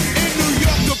 tricky. In New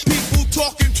York, the people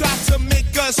talking try to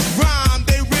make us rhyme.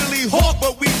 They really hawk,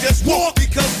 but we just walk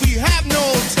because we have no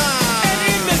time. And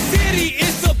in the city,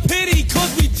 it's a pity,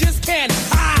 cause we just can't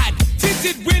hide.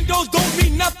 Tinted windows don't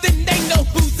mean nothing, they know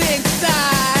who's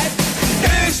inside.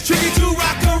 It's tricky to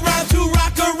rock around, to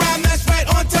rock around. That's right,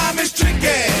 on time. It's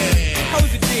tricky. How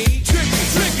is it, D? Tricky,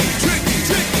 tricky, tricky,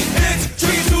 tricky. It's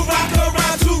tricky to rock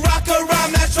around, to rock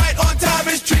around. That's right, on time.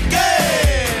 It's tricky.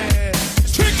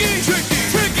 Tricky, tricky,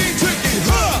 tricky, tricky,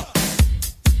 huh?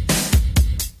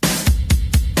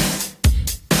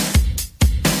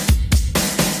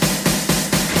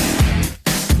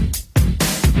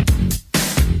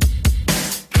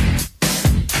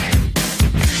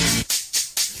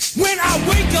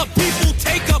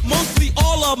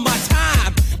 of my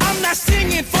time. I'm not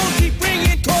singing, phone keep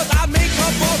ringing, cause I make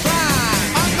up a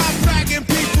rhyme. I'm not bragging,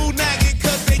 people nagging,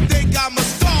 cause they think I'm a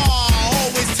star.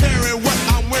 Always tearing what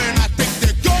I'm wearing, I think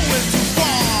they're going too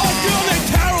far. A girl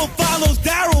named Carol follows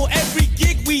Daryl every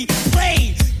gig we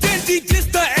play. Then she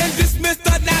just and dismissed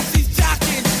her, now she's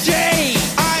shocking Jay.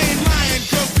 I ain't lying,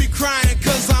 girls be crying,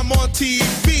 cause I'm on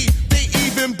TV. They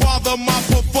even bother my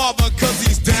poor father, cause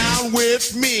he's down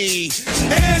with me.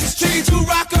 It's tricky to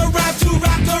rock around,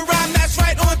 that's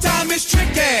right, on time is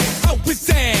tricky. Oh, it's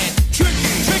sad. Tricky.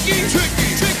 It's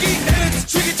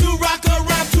tricky to rock around,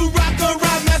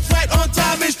 that's right, on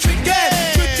time is tricky.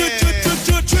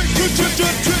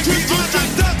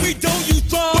 We don't use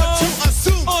drugs, but to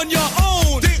assume on your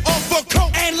own. They offer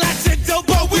coke and lots of dope,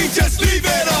 but we just leave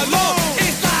it alone.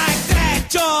 It's like that,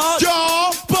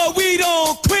 y'all, but we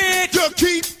don't quit. You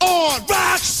keep on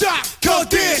rock shot, cause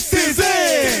this is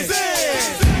it.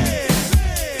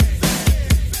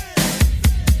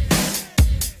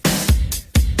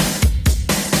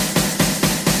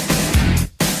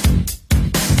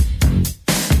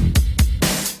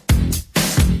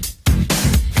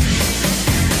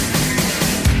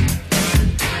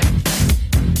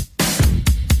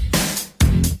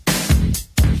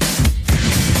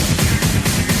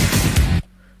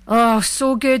 Oh,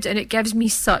 so good, and it gives me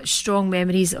such strong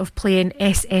memories of playing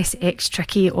SSX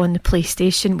Tricky on the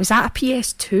PlayStation. Was that a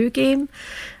PS2 game?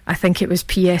 I think it was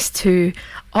PS2.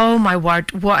 Oh my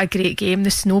word, what a great game, the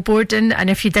snowboarding. And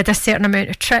if you did a certain amount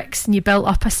of tricks and you built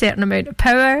up a certain amount of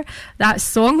power, that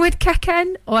song would kick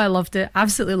in. Oh, I loved it,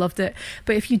 absolutely loved it.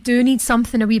 But if you do need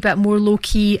something a wee bit more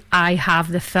low-key, I have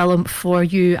the film for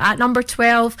you. At number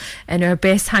 12 in our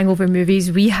best hangover movies,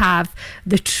 we have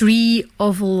The Tree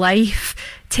of Life,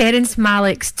 Terrence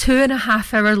Malick's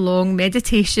 2.5 hour long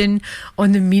meditation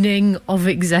on the meaning of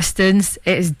existence.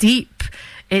 It is deep,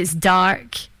 it's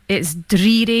dark, it's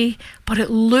dreary, but it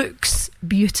looks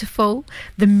beautiful.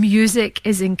 The music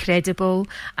is incredible.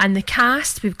 And the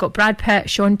cast, we've got Brad Pitt,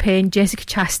 Sean Penn, Jessica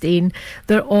Chastain.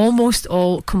 They're almost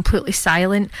all completely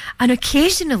silent. And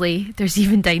occasionally, there's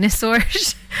even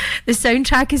dinosaurs. The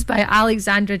soundtrack is by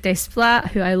Alexandre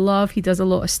Desplat, who I love. He does a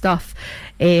lot of stuff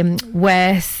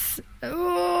with...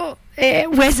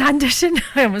 Wes Anderson.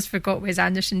 I almost forgot Wes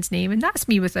Anderson's name, and that's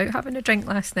me without having a drink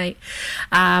last night.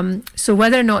 So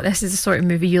whether or not this is the sort of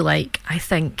movie you like, I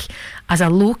think as a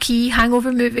low-key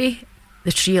hangover movie,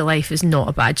 The Tree of Life is not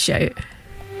a bad shout.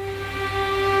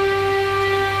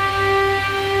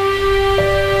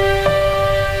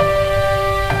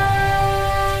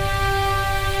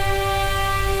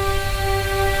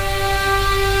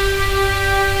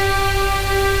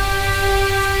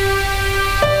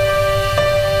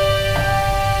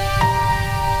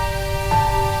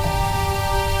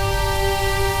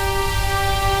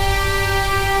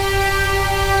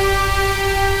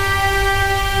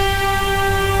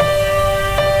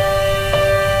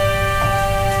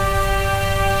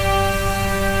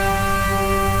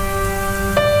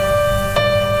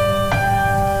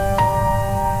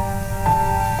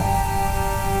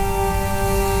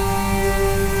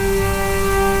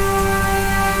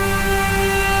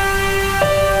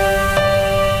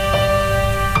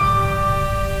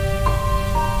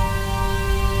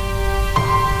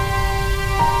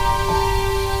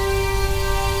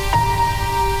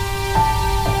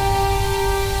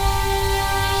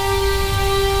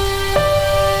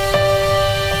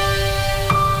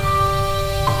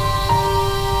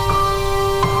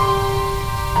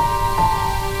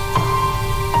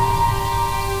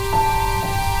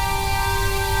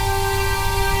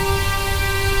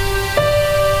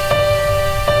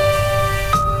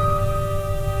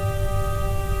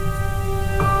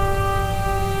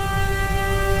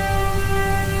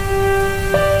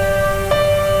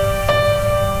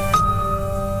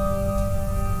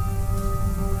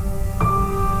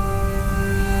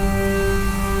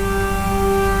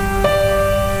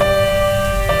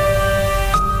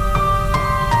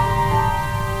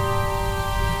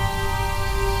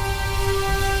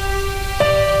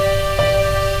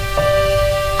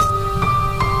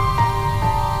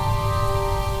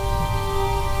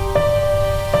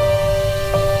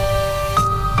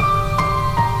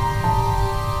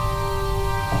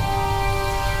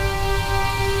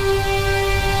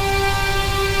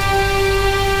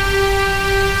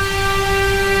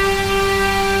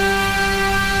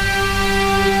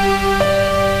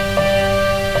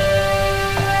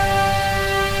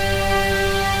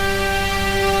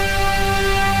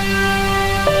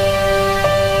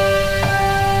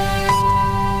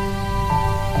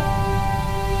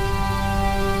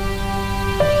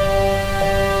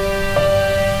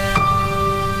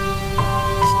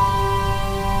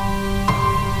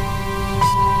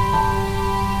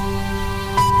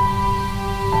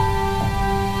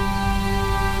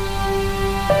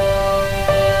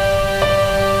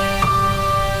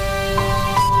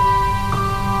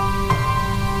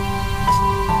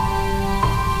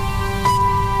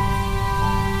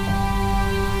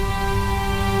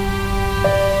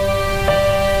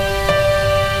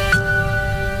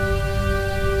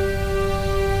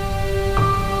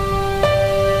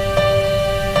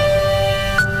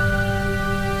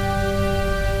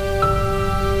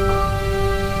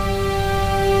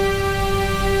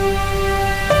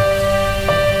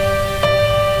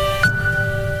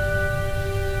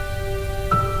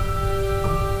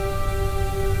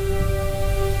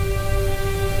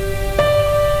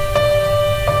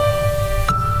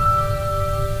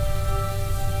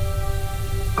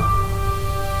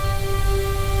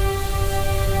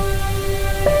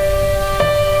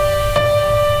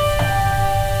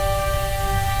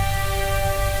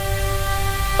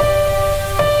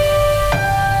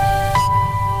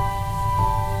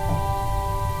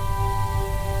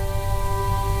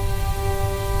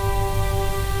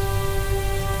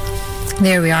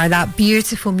 There we are. That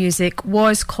beautiful music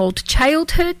was called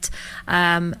Childhood,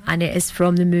 and it is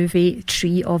from the movie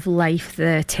Tree of Life,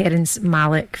 the Terrence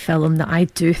Malick film that I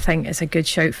do think is a good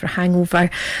shout for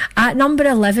Hangover. At number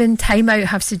 11, Time Out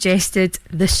have suggested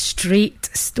The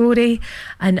Straight Story,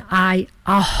 and I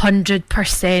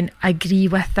 100% agree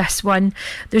with this one.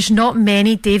 There's not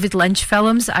many David Lynch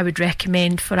films I would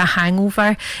recommend for a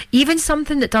hangover. Even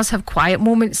something that does have quiet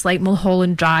moments like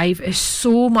Mulholland Drive is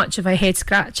so much of a head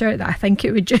scratcher that I think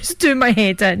it would just do my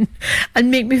head in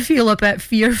and make me feel a bit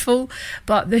fearful.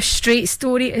 But The Straight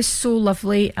Story is so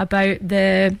lovely about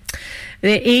the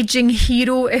ageing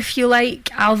hero, if you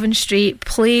like, Alvin Straight,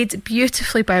 played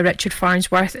beautifully by Richard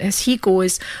Farnsworth, as he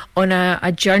goes on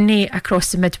a journey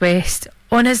across the Midwest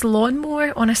on his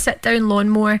lawnmower, on a sit-down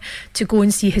lawnmower, to go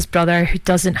and see his brother who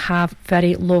doesn't have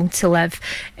very long to live.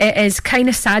 It is kind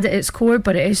of sad at its core,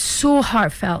 but it is so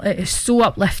heartfelt, it is so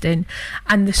uplifting.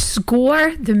 And the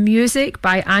score, the music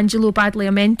by Angelo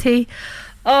Badalamenti,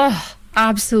 oh,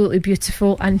 absolutely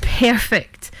beautiful and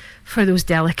perfect for those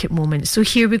delicate moments. So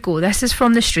here we go. This is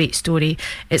from The Straight Story.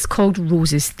 It's called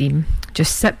Rose's Theme.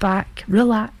 Just sit back,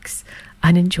 relax,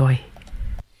 and enjoy.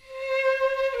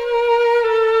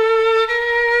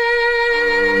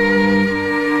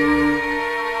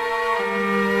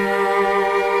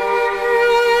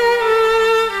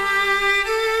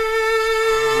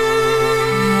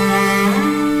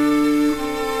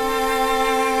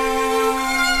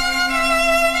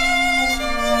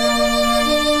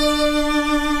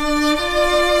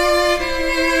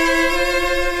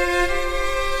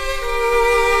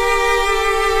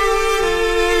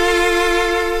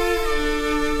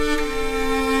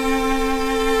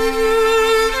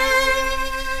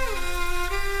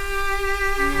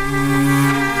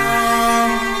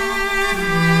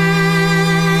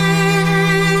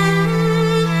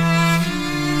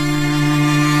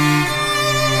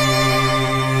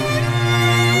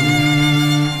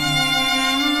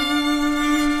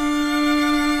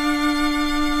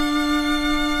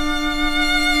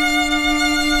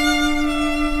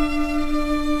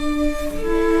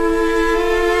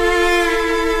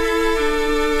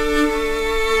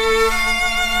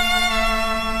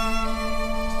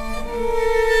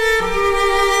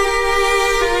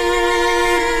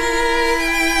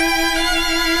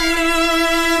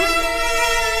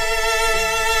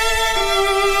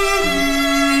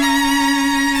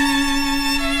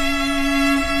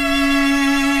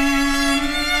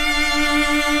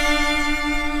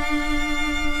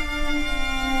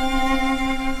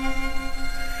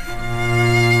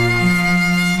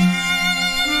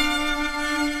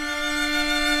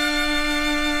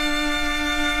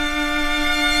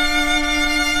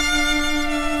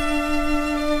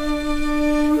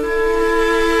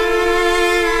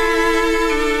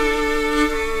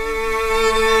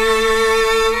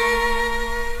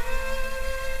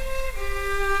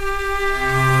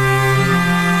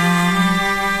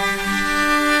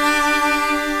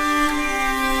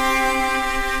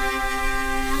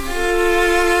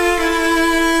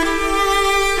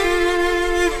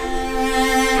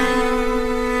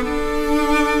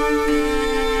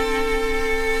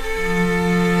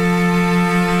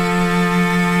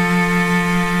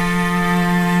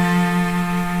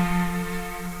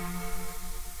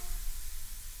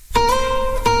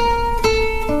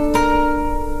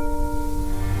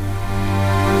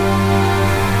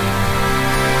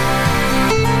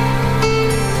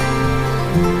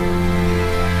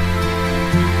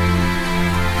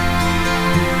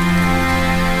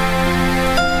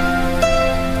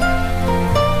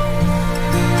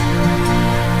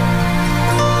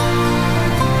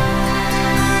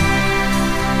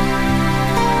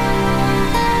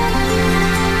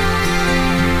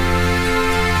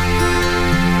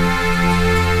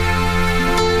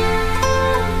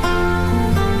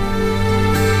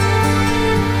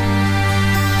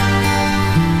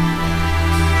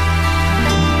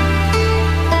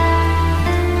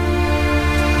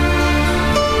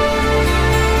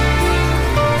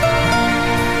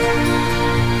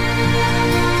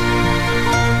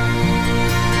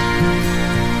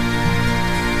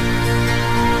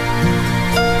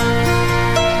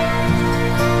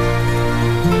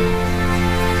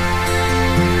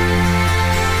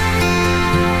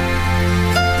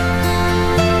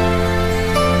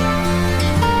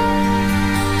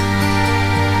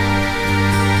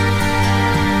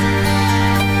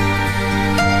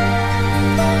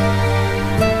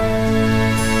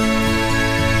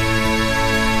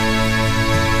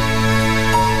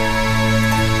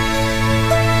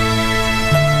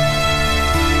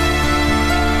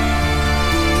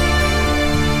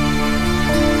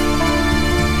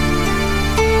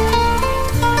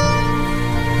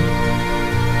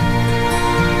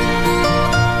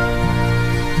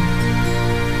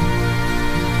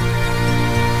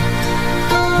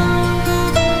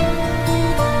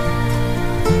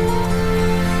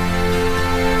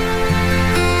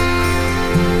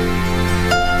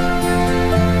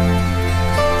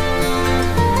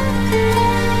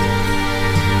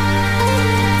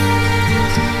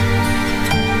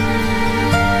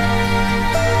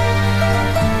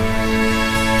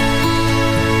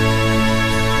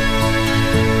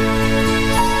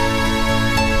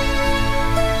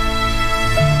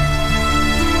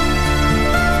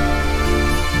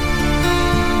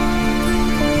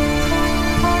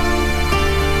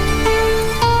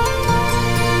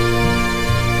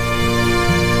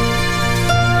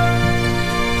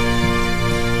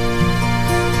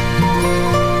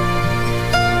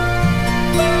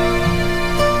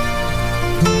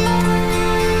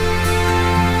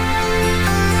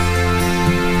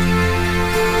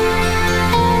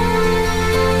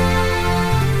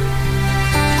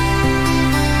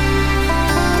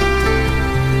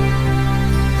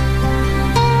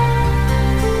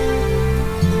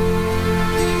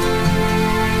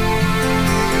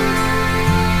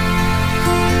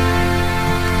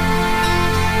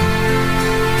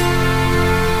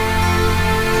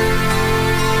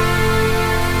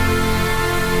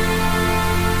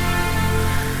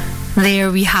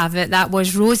 There we have it. That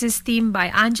was Rose's theme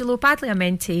by Angelo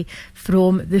Badalamenti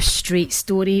from The Straight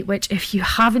Story, which if you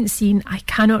haven't seen, I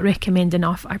cannot recommend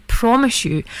enough. I promise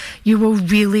you, you will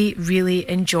really, really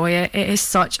enjoy it. It is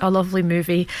such a lovely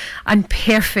movie and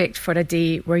perfect for a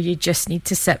day where you just need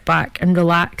to sit back and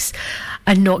relax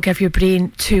and not give your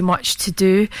brain too much to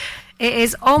do. It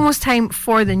is almost time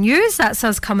for the news. That's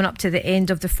us coming up to the end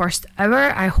of the first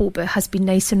hour. I hope it has been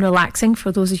nice and relaxing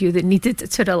for those of you that needed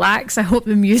to relax. I hope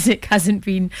the music hasn't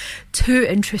been too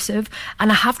intrusive.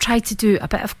 And I have tried to do a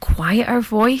bit of quieter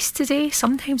voice today.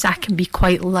 Sometimes I can be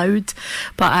quite loud,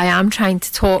 but I am trying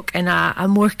to talk in a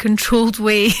more controlled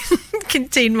way,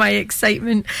 contain my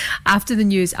excitement. After the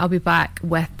news, I'll be back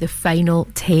with the final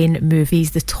 10 movies,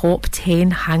 the top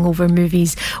 10 hangover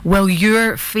movies. Will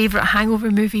your favourite hangover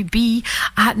movie be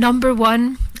at number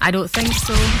 1? I don't think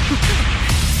so.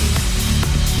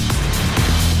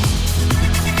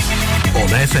 On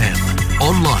FM,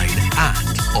 online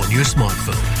and on your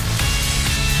smartphone.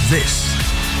 This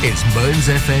is Mearns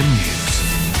FM News.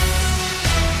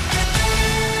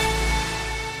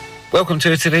 Welcome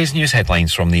to today's news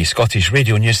headlines from the Scottish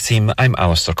Radio News team. I'm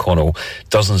Alistair Connell.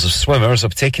 Dozens of swimmers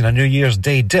have taken a New Year's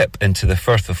Day dip into the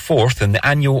Firth of Forth in the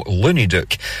annual Looney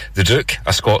Dook. The Dook,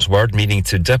 a Scots word meaning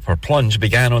to dip or plunge,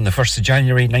 began on the 1st of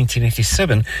January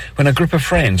 1987 when a group of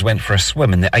friends went for a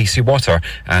swim in the icy water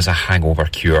as a hangover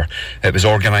cure. It was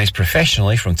organised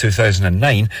professionally from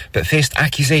 2009 but faced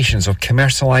accusations of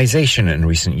commercialisation in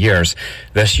recent years.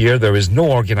 This year there is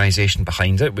no organisation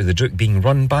behind it, with the Dook being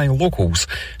run by locals.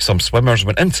 Some swimmers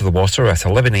went into the water at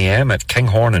 11 a.m. at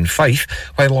Kinghorn and Fife,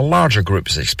 while a larger group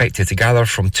is expected to gather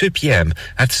from 2 p.m.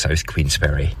 at South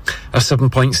Queensferry. A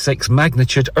 7.6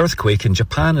 magnitude earthquake in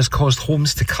Japan has caused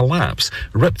homes to collapse,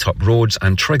 ripped up roads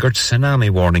and triggered tsunami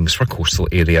warnings for coastal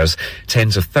areas.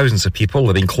 Tens of thousands of people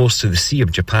living close to the Sea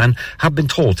of Japan have been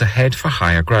told to head for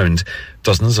higher ground.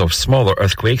 Dozens of smaller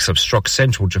earthquakes have struck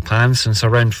central Japan since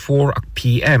around 4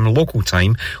 p.m. local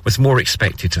time, with more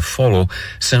expected to follow.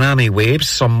 Tsunami waves,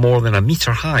 some more than a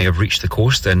metre high, have reached the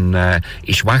coast in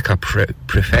Ishikawa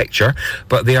Prefecture,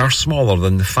 but they are smaller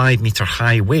than the 5-metre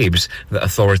high waves that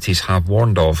authorities have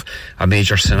warned of. A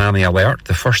major tsunami alert,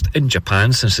 the first in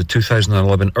Japan since the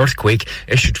 2011 earthquake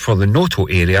issued for the Noto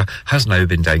area, has now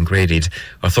been downgraded.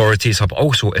 Authorities have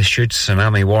also issued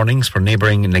tsunami warnings for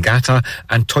neighbouring Niigata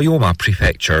and Toyama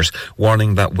prefectures,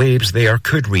 warning that waves there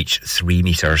could reach 3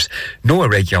 metres. No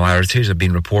irregularities have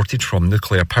been reported from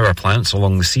nuclear power plants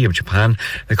along the Sea of Japan,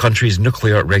 the country's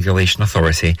Nuclear Regulation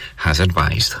Authority has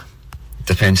advised.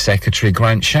 Defence Secretary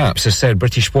Grant Shapps has said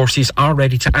British forces are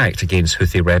ready to act against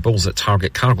Houthi rebels that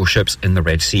target cargo ships in the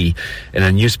Red Sea. In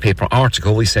a newspaper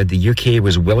article, he said the UK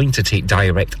was willing to take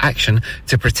direct action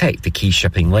to protect the key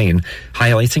shipping lane.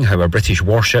 Highlighting how a British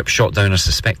warship shot down a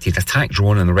suspected attack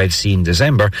drone in the Red Sea in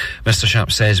December, Mr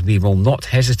Shapps says we will not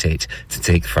hesitate to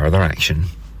take further action.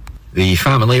 The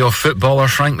family of footballer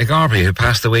Frank McGarvey, who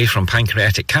passed away from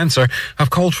pancreatic cancer, have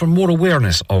called for more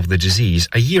awareness of the disease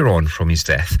a year on from his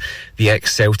death. The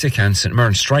ex-Celtic and St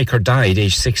Mirren striker died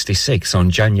aged 66 on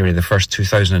January the 1st,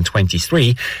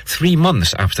 2023, 3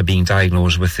 months after being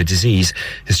diagnosed with the disease.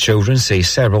 His children say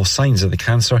several signs of the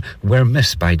cancer were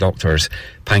missed by doctors.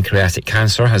 Pancreatic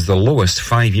cancer has the lowest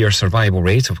 5-year survival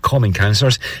rate of common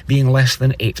cancers, being less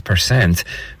than 8%.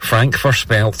 Frank first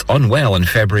felt unwell in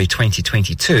February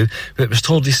 2022, but was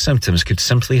told his symptoms could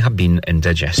simply have been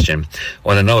indigestion.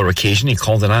 On another occasion, he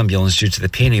called an ambulance due to the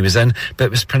pain he was in, but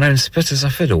was pronounced fit as a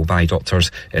fiddle by doctors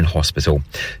in hospital.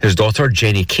 His daughter,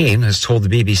 Jenny Kane, has told the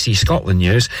BBC Scotland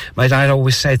News, "My dad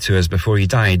always said to us before he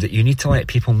died that you need to let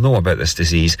people know about this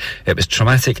disease. It was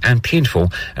traumatic and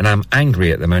painful, and I'm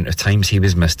angry at the amount of times he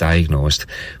was misdiagnosed.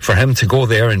 For him to go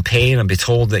there in pain and be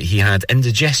told that he had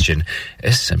indigestion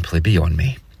is simply beyond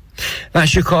me."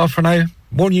 That's you caught up for now.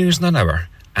 More news in an hour,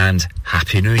 and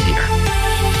Happy New Year.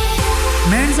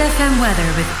 Mearns FM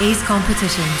weather with Ace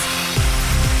Competitions.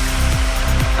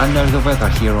 And now the weather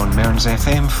here on Mearns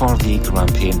FM for the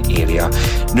Grampian area.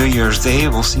 New Year's Day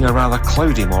will see a rather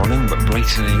cloudy morning, but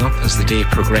brightening up as the day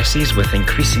progresses with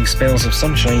increasing spells of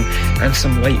sunshine and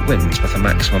some light winds with a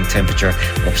maximum temperature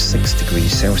of 6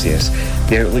 degrees Celsius.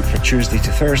 The outlook for Tuesday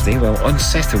to Thursday, well,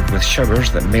 unsettled with showers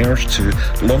that merge to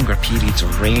longer periods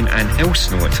of rain and hail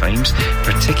snow at times,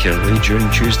 particularly during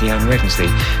Tuesday and Wednesday.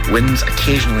 Winds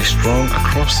occasionally strong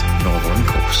across northern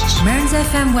coasts. Mearns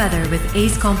FM weather with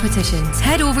Ace Competitions.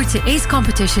 Head over to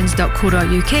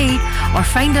acecompetitions.co.uk or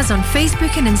find us on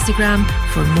Facebook and Instagram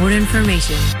for more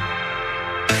information.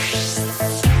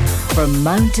 From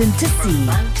mountain to sea,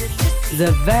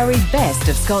 the very best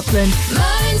of Scotland.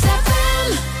 Mearns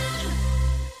FM.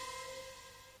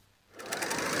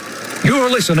 You're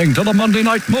listening to the Monday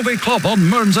Night Movie Club on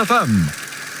Mearns FM.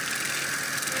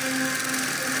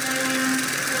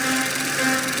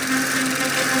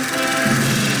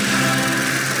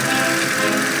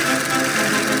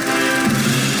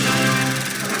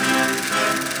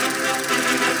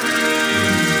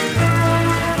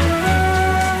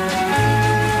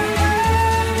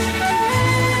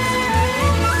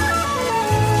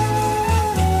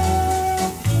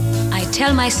 I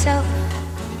tell myself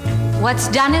what's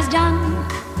done is done.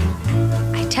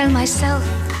 I tell myself,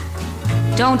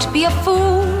 don't be a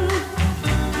fool.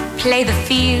 Play the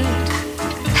field,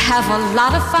 have a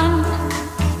lot of fun.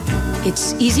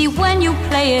 It's easy when you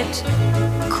play it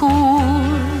cool.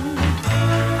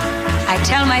 I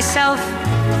tell myself,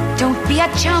 don't be a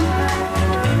chump.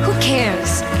 Who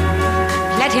cares?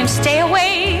 Let him stay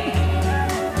away.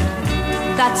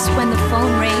 That's when the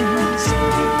phone rings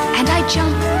and I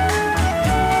jump.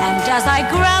 And as I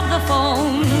grab the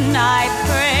phone, I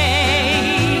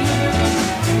pray.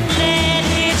 Let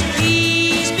it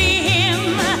please be him.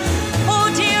 Oh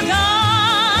dear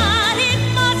God, it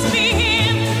must be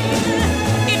him.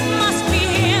 It must be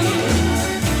him,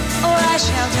 or I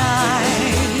shall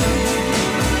die.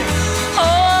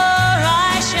 Or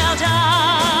I shall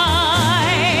die.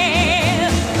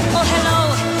 Oh hello,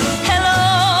 hello,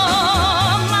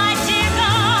 my dear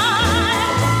God.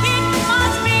 It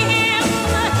must be him,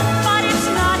 but it's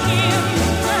not him.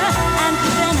 And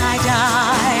then I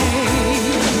die.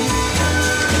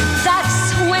 That's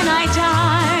when I die.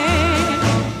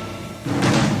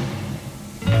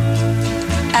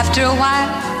 After a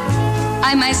while,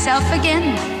 I myself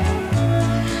again.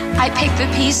 I pick the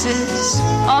pieces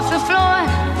off the floor,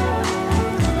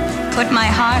 put my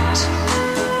heart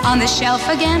on the shelf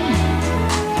again.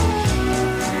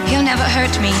 He'll never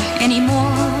hurt me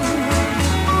anymore.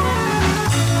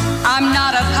 I'm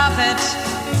not a puppet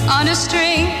on a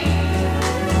string.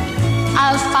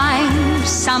 I'll find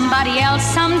somebody else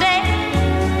someday.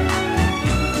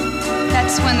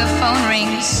 That's when the phone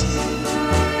rings.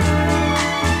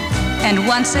 And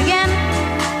once again,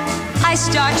 I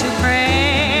start to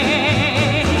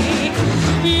pray.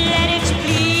 Let it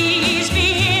please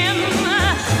be him.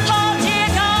 Oh dear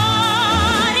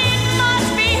God, it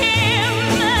must be him.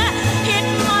 It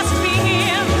must be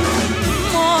him,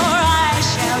 or I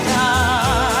shall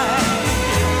die.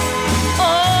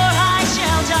 Or I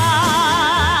shall die.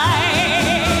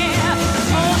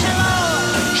 Oh hello,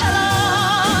 hello,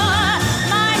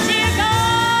 my dear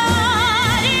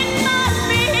God, it must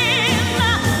be him,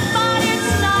 but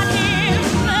it's not him.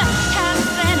 And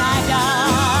then I die.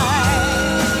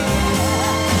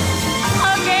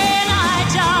 Again I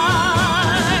die.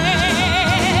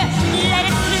 Let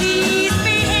it please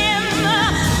be him.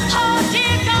 Oh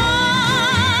dear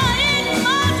God, it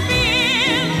must be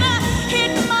him.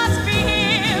 It must be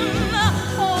him,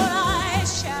 or I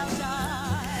shall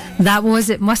die. That was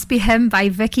It Must Be Him by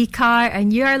Vicky Carr,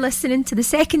 and you are listening to the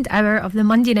second hour of the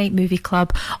Monday Night Movie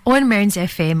Club on Mearns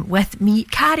FM with me,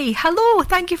 Carrie. Hello,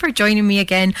 thank you for joining me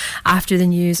again after the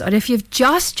news. Or if you've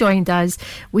just joined us,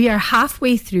 we are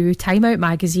halfway through Time Out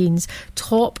Magazine's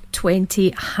Top 20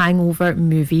 Hangover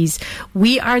Movies.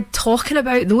 We are talking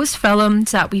about those films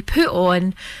that we put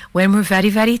on when we're very,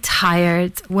 very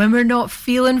tired, when we're not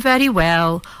feeling very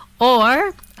well,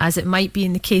 or, as it might be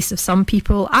in the case of some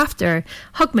people after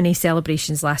Hogmanay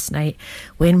celebrations last night,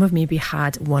 when we've maybe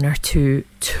had one or two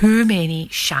too many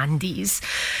shandies.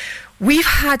 We've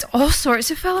had all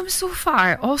sorts of films so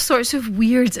far, all sorts of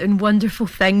weird and wonderful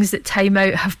things that Time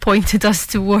Out have pointed us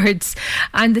towards.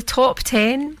 And the top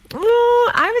 10,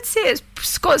 I would say it's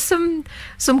got some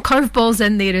curveballs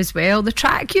in there as well. The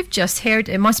track you've just heard,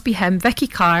 It Must Be Him, Vicky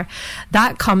Carr,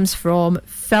 that comes from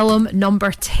film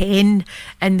number 10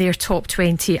 in their top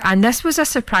 20. And this was a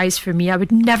surprise for me. I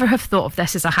would never have thought of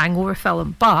this as a hangover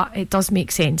film, but it does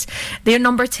make sense. Their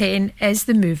number 10 is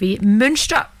the movie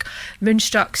Moonstruck.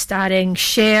 Moonstruck starring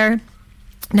Cher,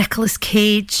 Nicolas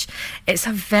Cage. It's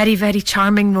a very, very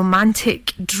charming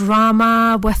romantic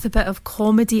drama with a bit of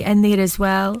comedy in there as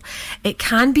well. It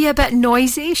can be a bit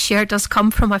noisy. Cher does come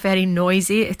from a very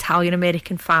noisy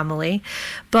Italian-American family,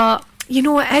 but you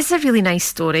know, it is a really nice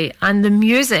story, and the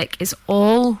music is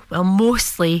all, well,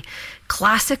 mostly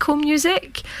classical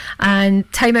music,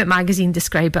 and Time Out Magazine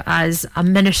describe it as a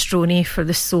minestrone for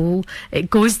the soul. It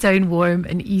goes down warm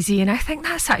and easy, and I think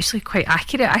that's actually quite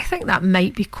accurate. I think that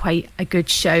might be quite a good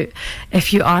shout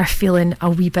if you are feeling a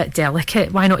wee bit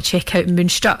delicate. Why not check out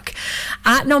Moonstruck?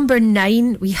 At number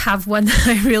 9, we have one that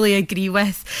I really agree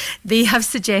with. They have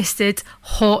suggested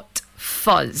Hot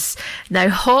Fuzz. Now,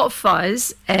 Hot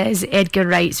Fuzz is Edgar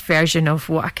Wright's version of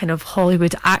what a kind of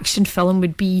Hollywood action film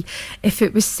would be if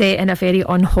it was set in a very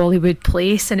un-Hollywood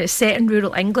place, and it's set in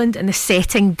rural England, and the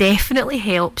setting definitely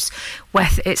helps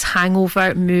with its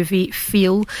Hangover movie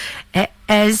feel. It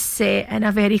is set in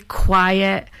a very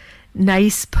quiet,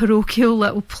 nice parochial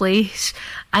little place,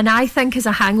 and I think as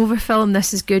a hangover film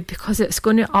this is good because it's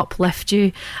going to uplift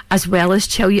you as well as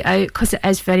chill you out, because it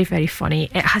is very, very funny.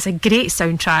 It has a great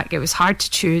soundtrack. It was hard to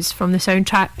choose from the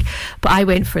soundtrack, but I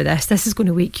went for this. This is going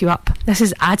to wake you up. This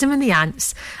is Adam and the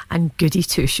Ants and Goody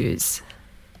Two Shoes.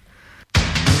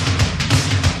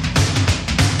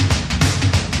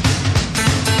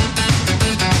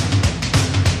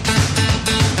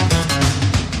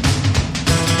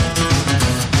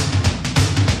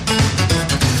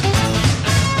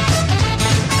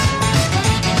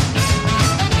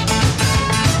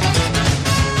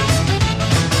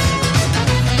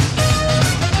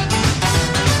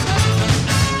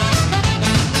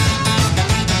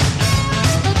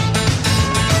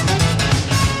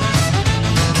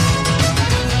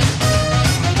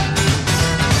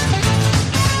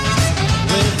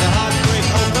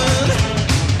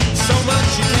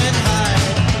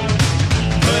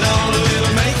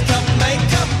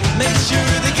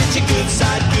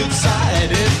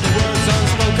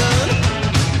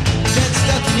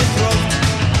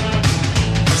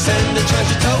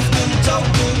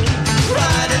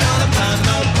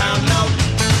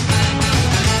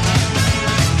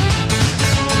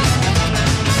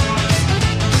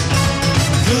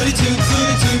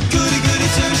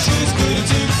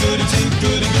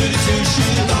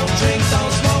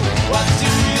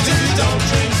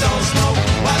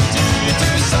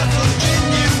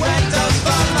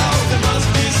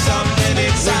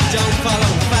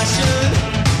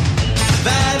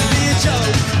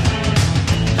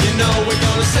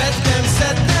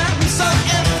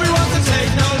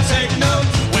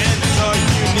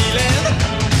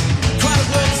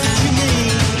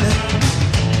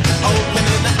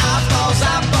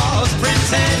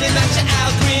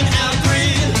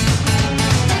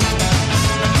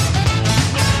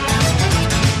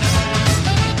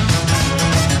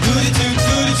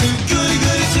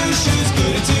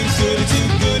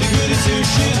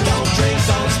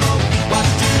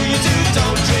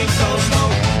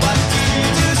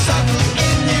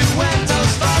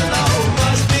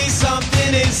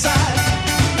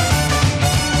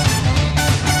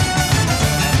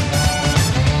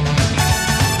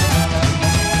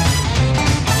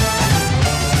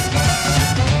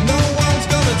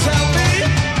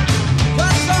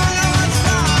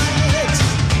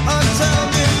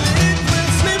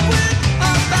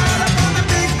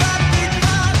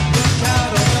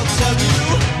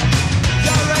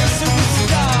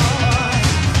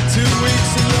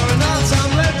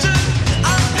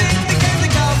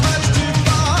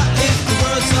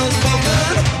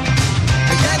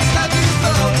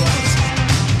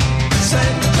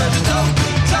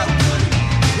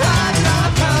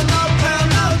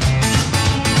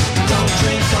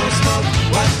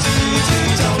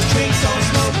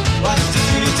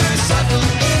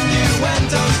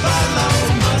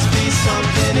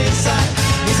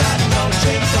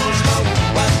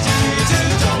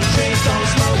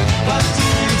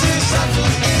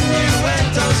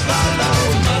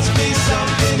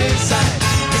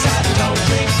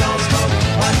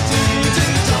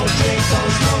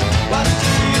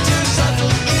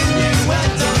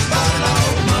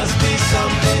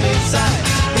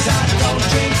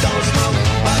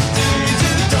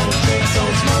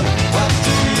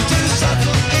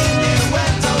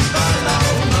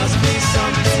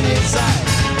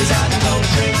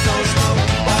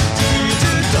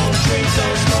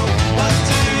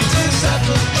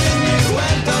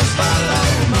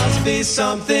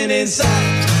 Something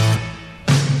inside.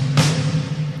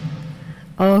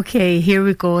 Okay, here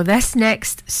we go. This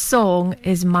next song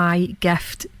is my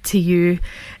gift to you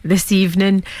this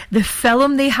evening. The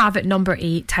film they have at number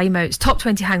 8, Time Out's Top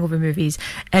 20 Hangover Movies,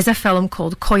 is a film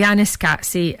called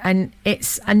Koyaanisqatsi, and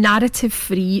it's a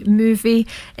narrative-free movie.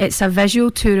 It's a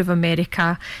visual tour of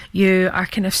America. You are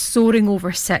kind of soaring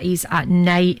over cities at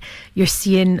night. You're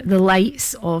seeing the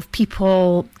lights of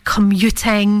people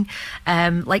commuting,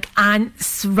 like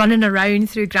ants running around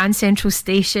through Grand Central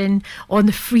Station, on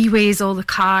the freeways, all the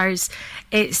cars.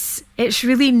 It's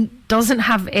really doesn't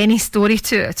have any story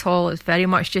to it at all. It's very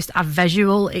much just a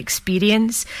visual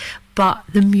experience. But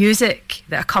the music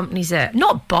that accompanies it,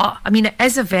 it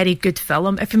is a very good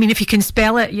film. If you can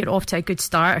spell it, you're off to a good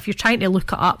start. If you're trying to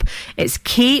look it up, it's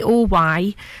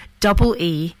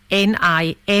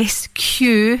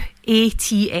Koyaanisqatsi.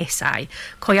 ATSI,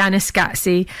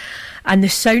 Koyaanisqatsi. And the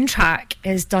soundtrack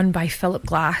is done by Philip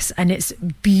Glass, and it's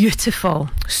beautiful.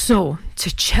 So,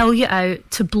 to chill you out,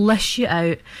 to bliss you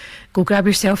out, go grab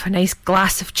yourself a nice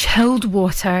glass of chilled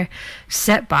water,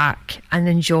 sit back and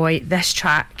enjoy this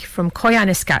track from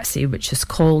Koyaanisqatsi, which is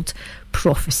called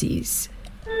Prophecies.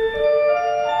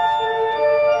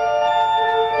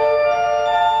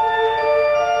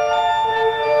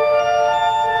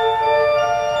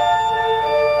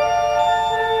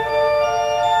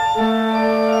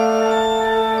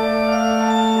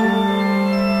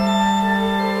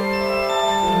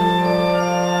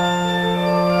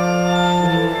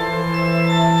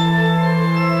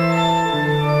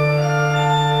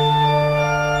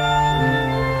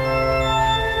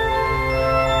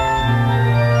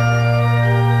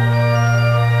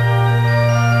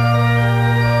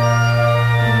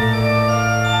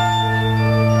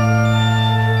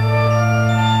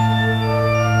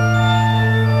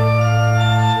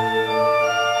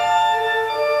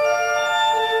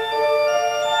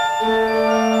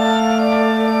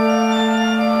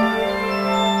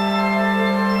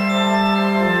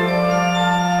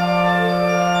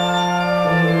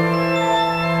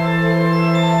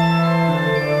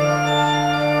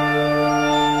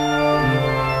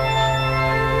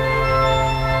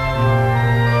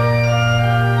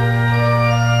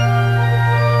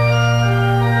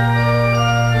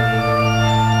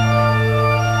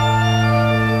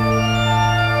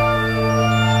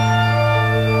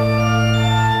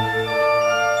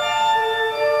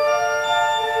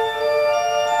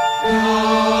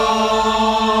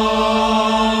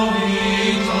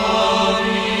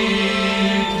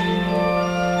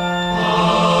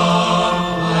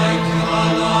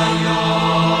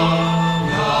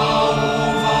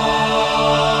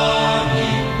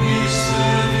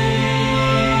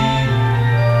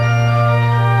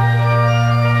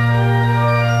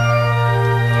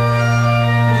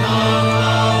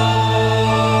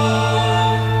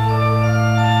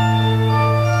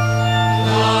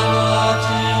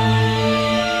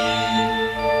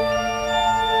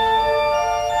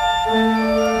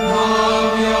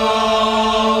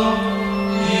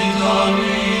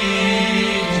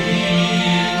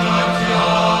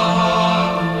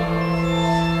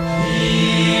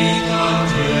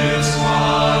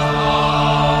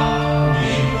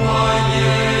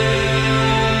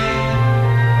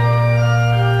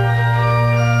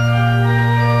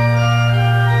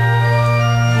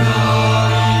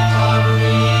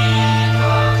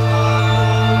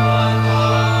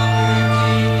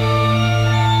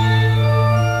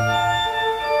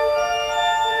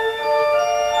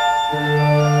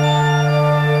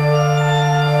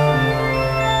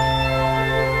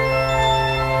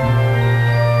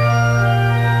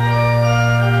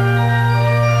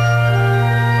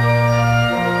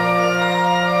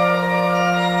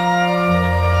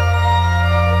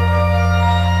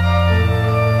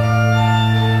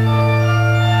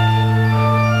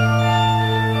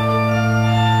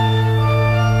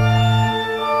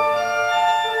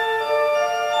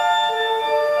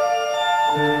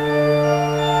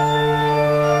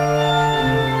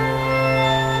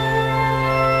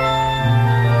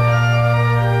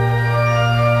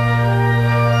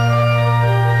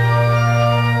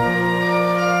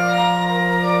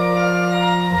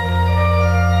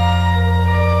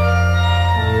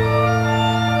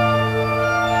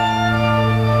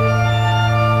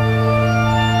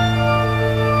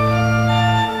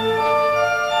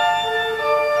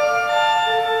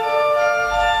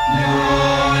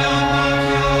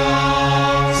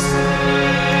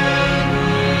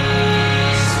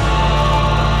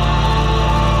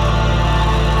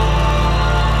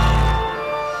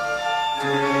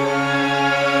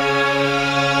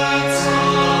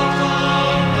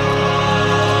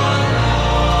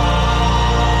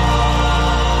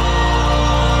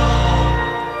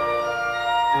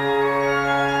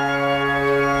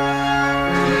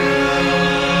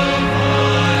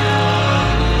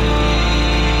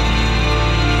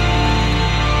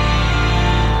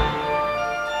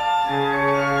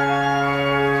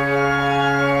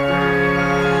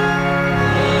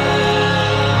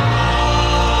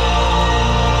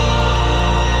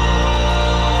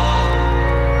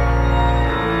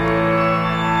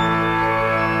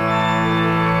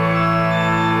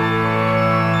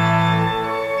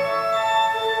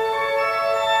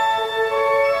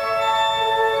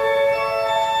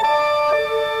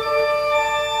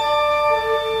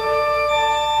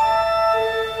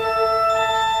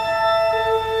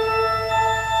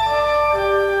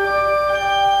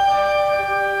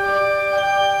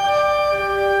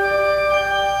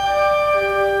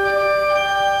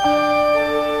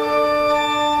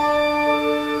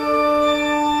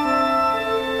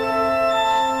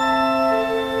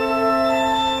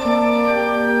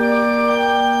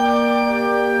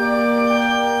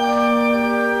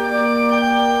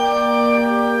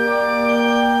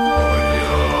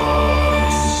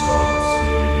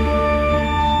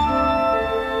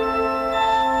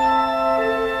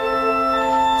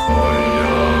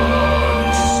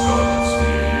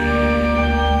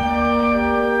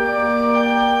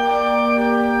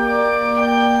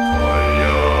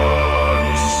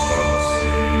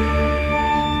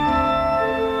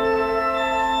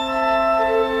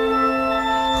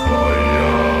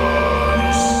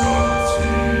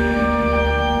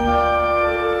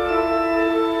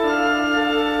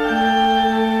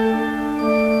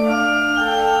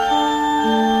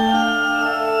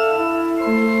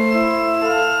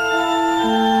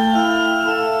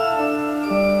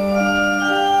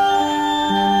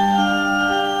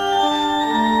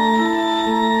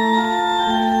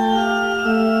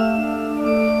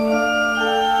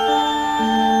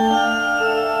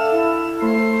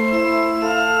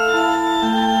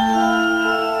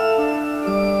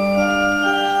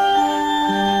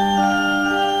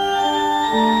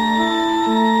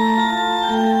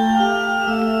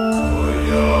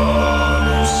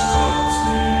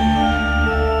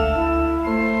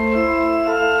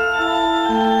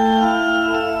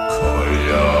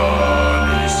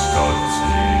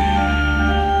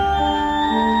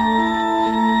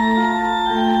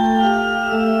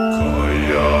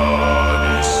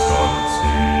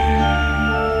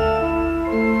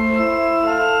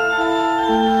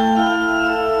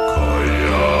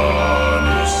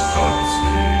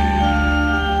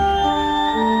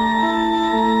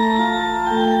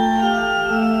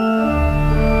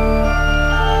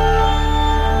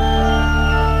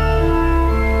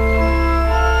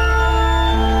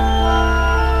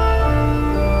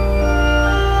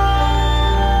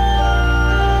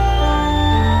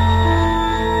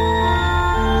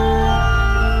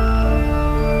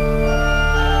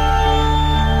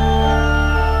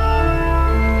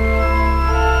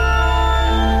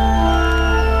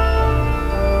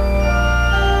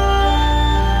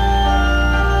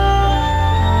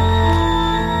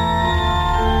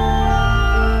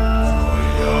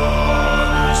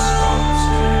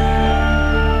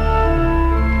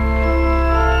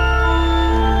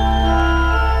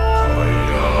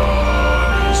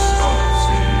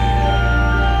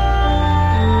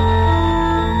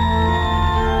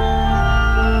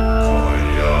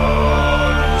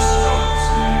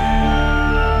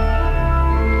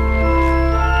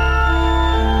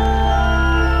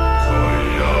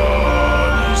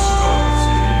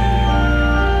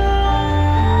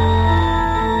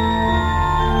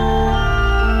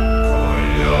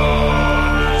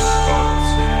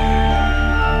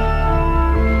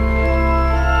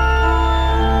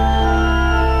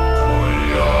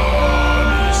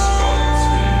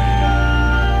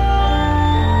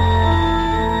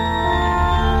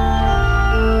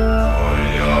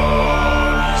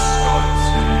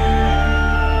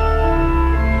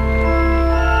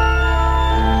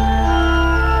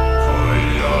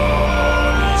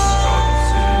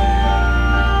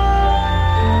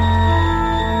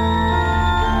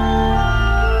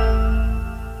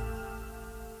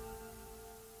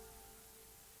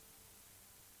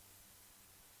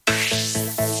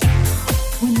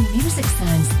 music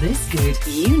sounds this good,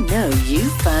 you know you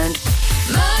found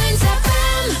Mearns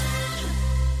FM.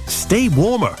 Stay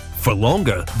warmer for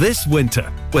longer this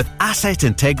winter with Asset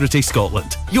Integrity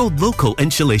Scotland, your local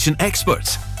insulation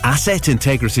experts. Asset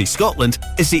Integrity Scotland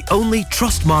is the only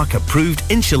Trustmark approved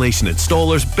insulation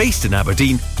installers based in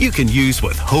Aberdeen you can use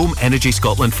with Home Energy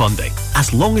Scotland funding.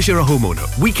 As long as you're a homeowner,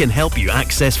 we can help you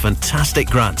access fantastic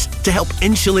grants to help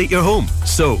insulate your home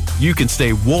so you can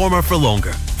stay warmer for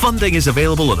longer. Funding is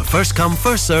available on a first-come,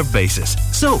 first-served basis.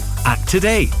 So, act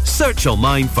today. Search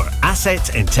online for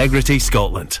Asset Integrity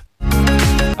Scotland.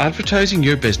 Advertising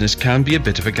your business can be a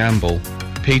bit of a gamble.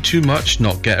 Pay too much,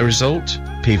 not get a result.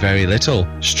 Pay very little,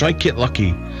 strike get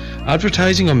lucky.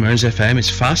 Advertising on Mearns FM is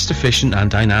fast, efficient and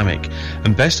dynamic,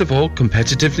 and best of all,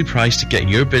 competitively priced to get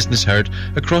your business heard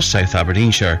across South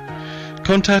Aberdeenshire.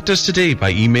 Contact us today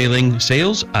by emailing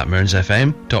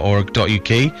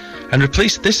sales@mearnsfm.org.uk and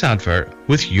replace this advert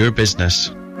with your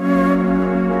business.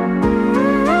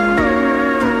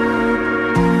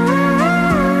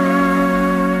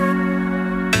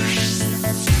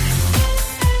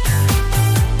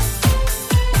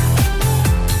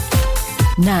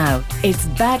 Now, it's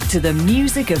back to the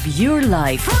music of your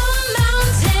life. From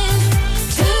mountain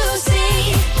to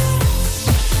sea,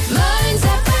 Mearns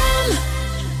FM.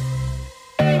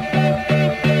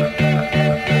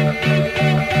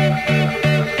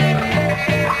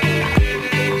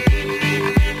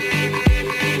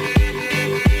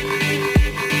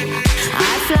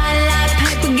 I fly like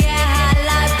paper, get high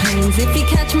like planes. If you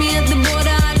catch me at the border,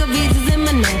 I got visas in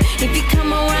my name. If you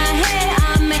come around here,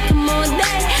 I'll make them all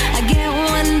day. I get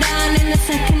one down in a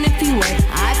second if you wait.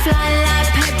 I fly like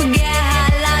paper, get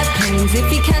high like planes.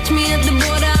 If you catch me at the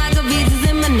border, I got visas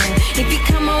in my name. If you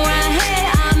come around here,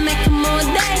 I'll make them all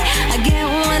day. I get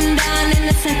one down in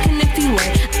a second if you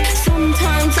wait.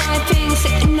 Sometimes I think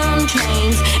sitting on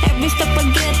trains. Every step I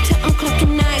get to, I'm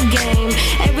clocking that game.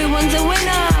 Everyone's a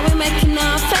winner, we're making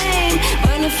our fame.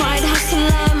 Bonafide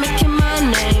hustler, making my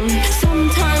name.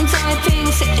 Sometimes I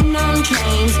think sitting on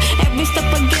trains. Every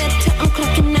step I get to, I'm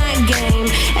clocking that game.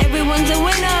 Everyone's a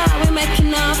winner, we're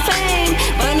making our fame.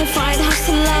 Bonafide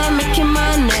hustler, making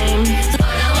my name.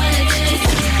 All I wanna do is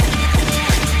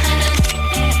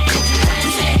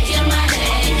take your money.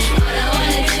 All I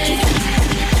wanna do is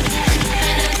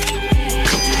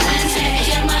take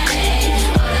your money.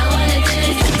 All I wanna do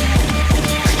is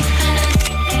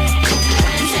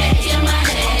take your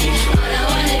money. All I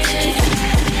wanna do is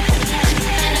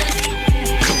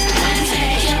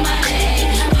take your money.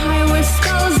 Pirates,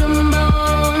 skulls and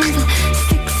bones,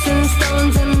 sticks and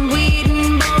stones and weed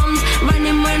and bombs.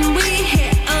 Running when we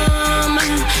hit 'em.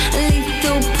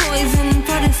 Lethal poison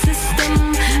for the system.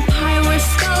 Pirates,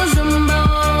 skulls and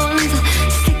bones,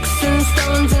 sticks and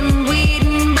stones and weed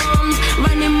and bombs.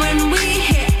 Running when we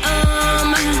hit 'em.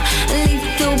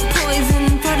 Lethal poison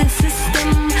for the system.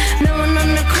 No one on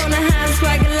the corner has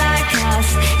swagger like us.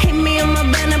 Hit me on my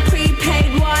banner,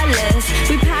 prepaid wireless.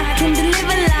 We pack and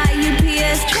deliver like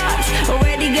UPS trucks.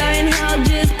 Already going hell,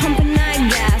 just pumping that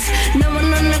gas. No one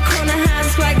on the corner has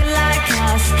swagger like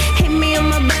us. Hit me on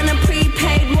my banner,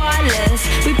 prepaid wireless.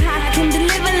 We pack and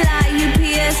deliver like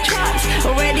UPS trucks.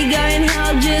 Already going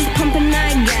hell, just pumping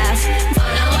that gas.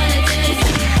 All I wanna do is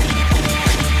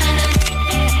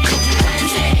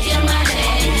take your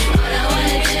money. All I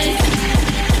wanna do is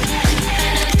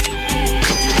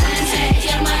take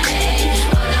your money.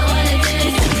 All I wanna do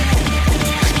is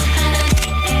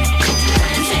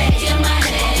take your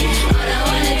money. All I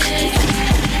wanna do is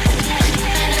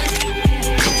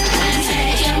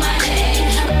take your money.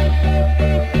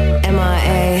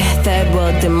 MIA, third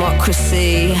world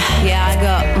democracy. Yeah, I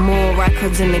got more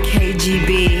records in the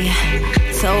KGB.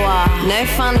 So, no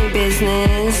funny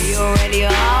business. You already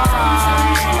are.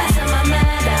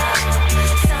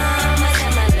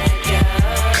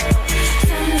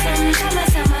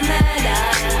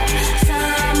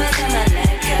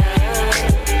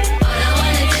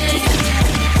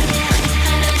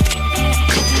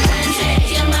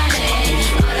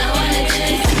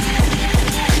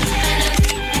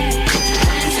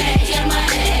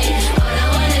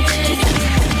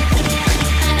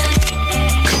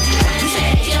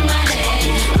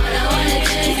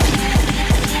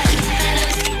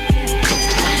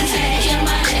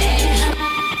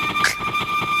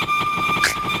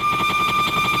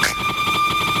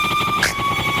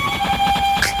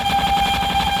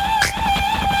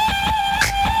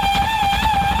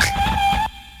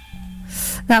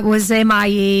 That was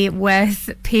MIA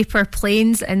with Paper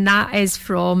Planes, and that is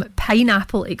from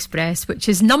Pineapple Express, which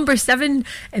is number 7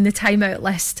 in the Time Out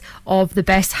list of the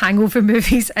best hangover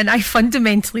movies, and I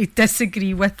fundamentally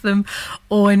disagree with them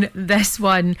on this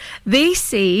one. They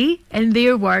say, in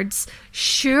their words,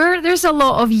 sure, there's a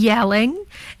lot of yelling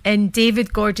in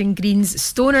David Gordon Green's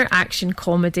stoner action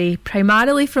comedy,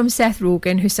 primarily from Seth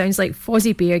Rogen, who sounds like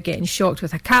Fozzie Bear getting shocked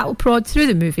with a cattle prod through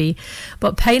the movie,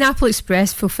 but Pineapple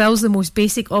Express fulfills the most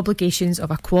basic obligations of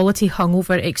a quality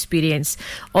hungover experience,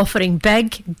 offering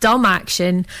big, dumb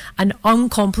action and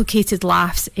uncomplicated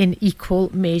laughs in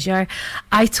equal measure.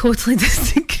 I totally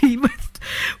disagree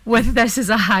with this as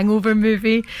a hangover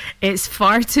movie. It's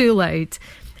far too loud.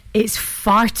 It's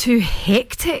far too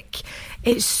hectic.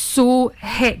 It's so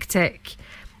hectic,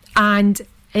 and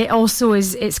it also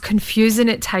is, it's confusing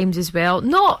at times as well.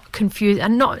 Not confused,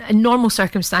 and not in normal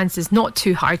circumstances, not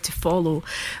too hard to follow,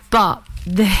 but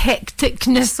the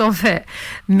hecticness of it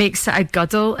makes it a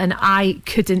guddle, and I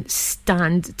couldn't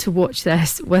stand to watch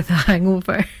this with a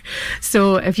hangover.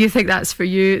 So if you think that's for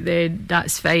you, then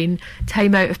that's fine.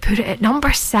 Time Out have put it at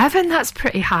number 7. That's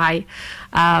pretty high.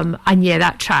 And yeah,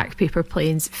 that track, Paper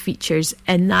Planes, features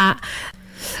in that.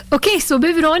 Okay, so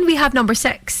moving on, we have number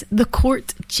 6, The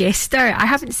Court Jester. I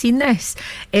haven't seen this.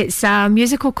 It's a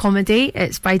musical comedy.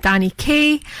 It's by Danny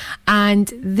Kaye, and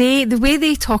the way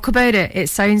they talk about it, it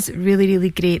sounds really,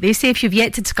 really great. They say if you've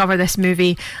yet to discover this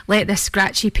movie, let this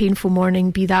scratchy, painful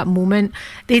morning be that moment.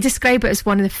 They describe it as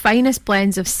one of the finest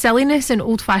blends of silliness and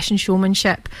old-fashioned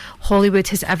showmanship Hollywood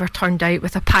has ever turned out,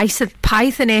 with a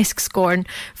Python-esque scorn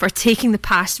for taking the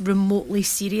past remotely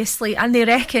seriously, and they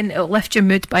reckon it'll lift your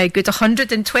mood by a good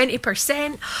 120%.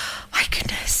 My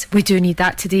goodness, we do need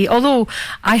that today. Although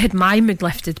I had my mood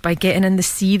lifted by getting in the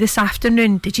sea this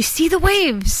afternoon. Did you see the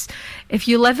waves? If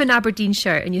you live in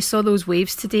Aberdeenshire and you saw those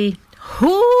waves today,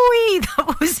 hooey,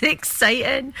 that was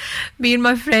exciting. Me and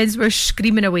my friends were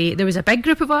screaming away. There was a big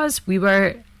group of us. We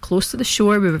were close to the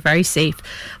shore, we were very safe,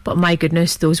 but my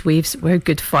goodness, those waves were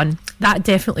good fun. That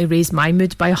definitely raised my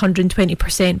mood by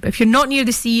 120%. But if you're not near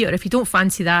the sea, or if you don't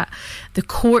fancy that, The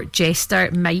Court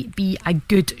Jester might be a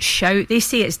good shout. They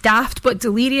say it's daft but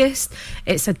delirious.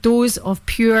 It's a dose of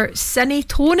pure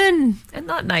cineatonin. Isn't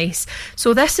that nice?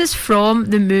 So this is from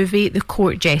the movie The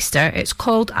Court Jester. It's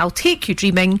called I'll Take You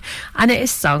Dreaming, and it is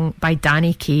sung by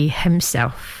Danny Kaye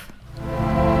himself.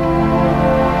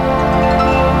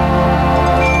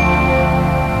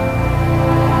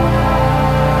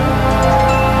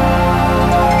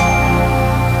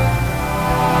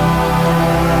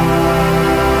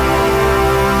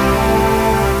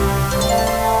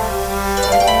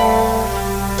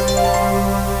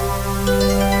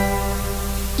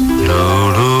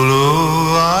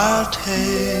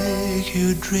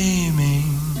 Dreaming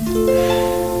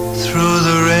through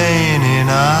the rainy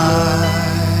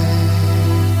night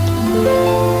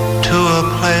to a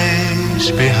place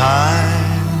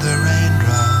behind the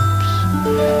raindrops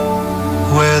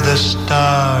where the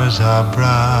stars are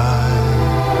bright.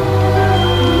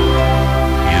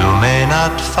 You may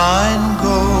not find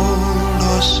gold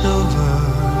or silver,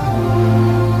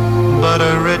 but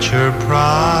a richer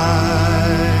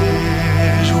prize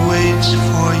waits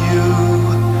for you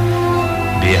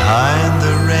behind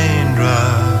the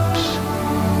raindrops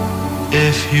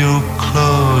if you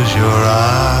close your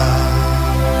eyes.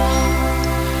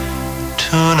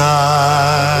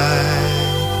 Tonight,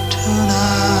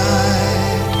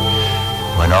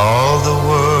 when all the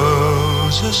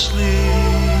world's asleep,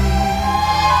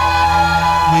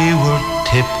 we will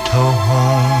tiptoe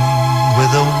home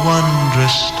with a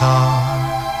wondrous star,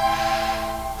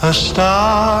 a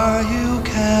star you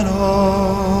can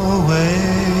always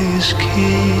keep.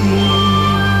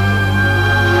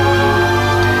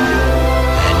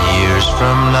 And years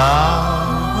from now,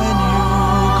 when you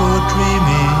go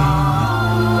dreaming,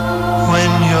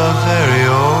 when you're very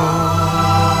old,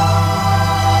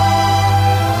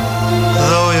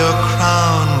 though your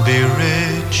crown be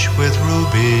rich with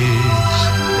rubies,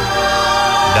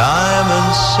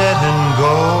 diamonds set in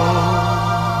gold,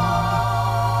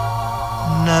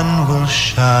 none will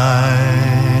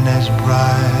shine as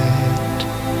bright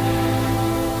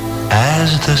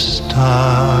as the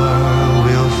star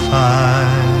we'll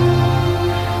find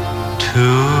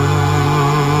tonight.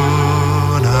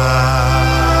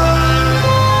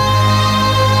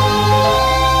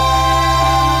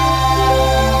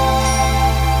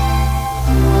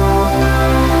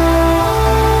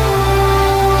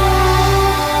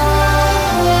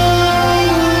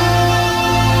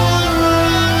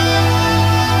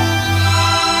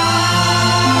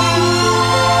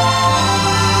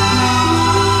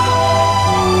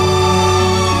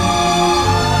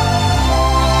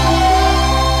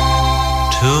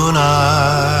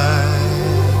 Tonight,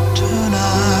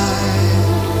 tonight,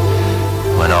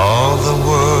 when all the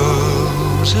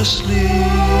world's asleep,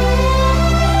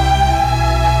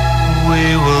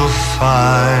 we will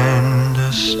find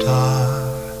a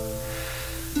star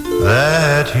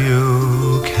that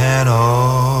you can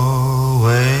always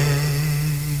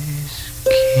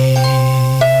keep.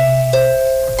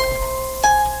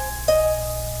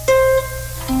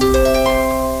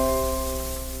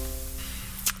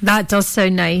 That does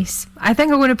sound nice. I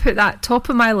think I'm going to put that top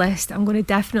of my list. I'm going to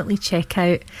definitely check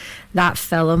out that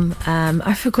film.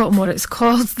 I've forgotten what it's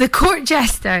called. The Court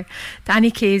Jester.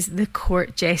 Danny Kaye's The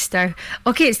Court Jester.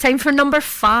 Okay, it's time for number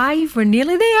 5. We're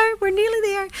nearly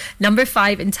there. Number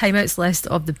 5 in Time Out's list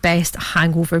of the best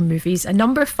hangover movies. And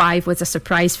number 5 was a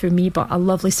surprise for me, but a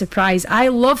lovely surprise. I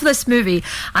love this movie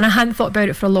and I hadn't thought about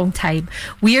it for a long time.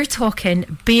 We are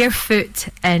talking Barefoot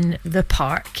in the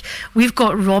Park. We've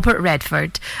got Robert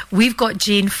Redford. We've got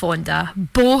Jane Fonda,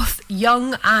 both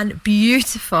young and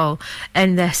beautiful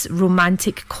in this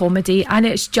romantic comedy, and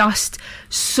it's just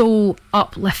so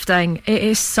uplifting. It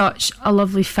is such a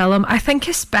lovely film. I think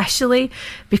especially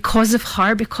because of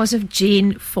her, because of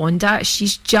Jane Fonda,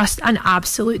 she's just an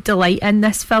absolute delight in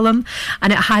this film,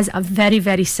 and it has a very,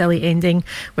 very silly ending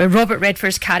where Robert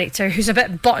Redford's character, who's a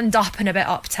bit buttoned up and a bit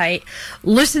uptight,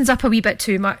 loosens up a wee bit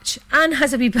too much and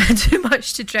has a wee bit too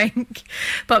much to drink,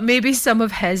 but maybe some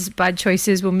of his bad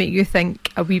choices will make you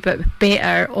think a wee bit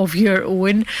better of your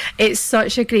own. It's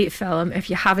such a great film. If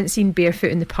you haven't seen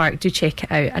Barefoot in the Park, do check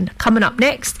it out. And coming up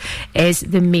next is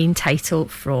the main title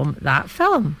from that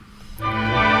film.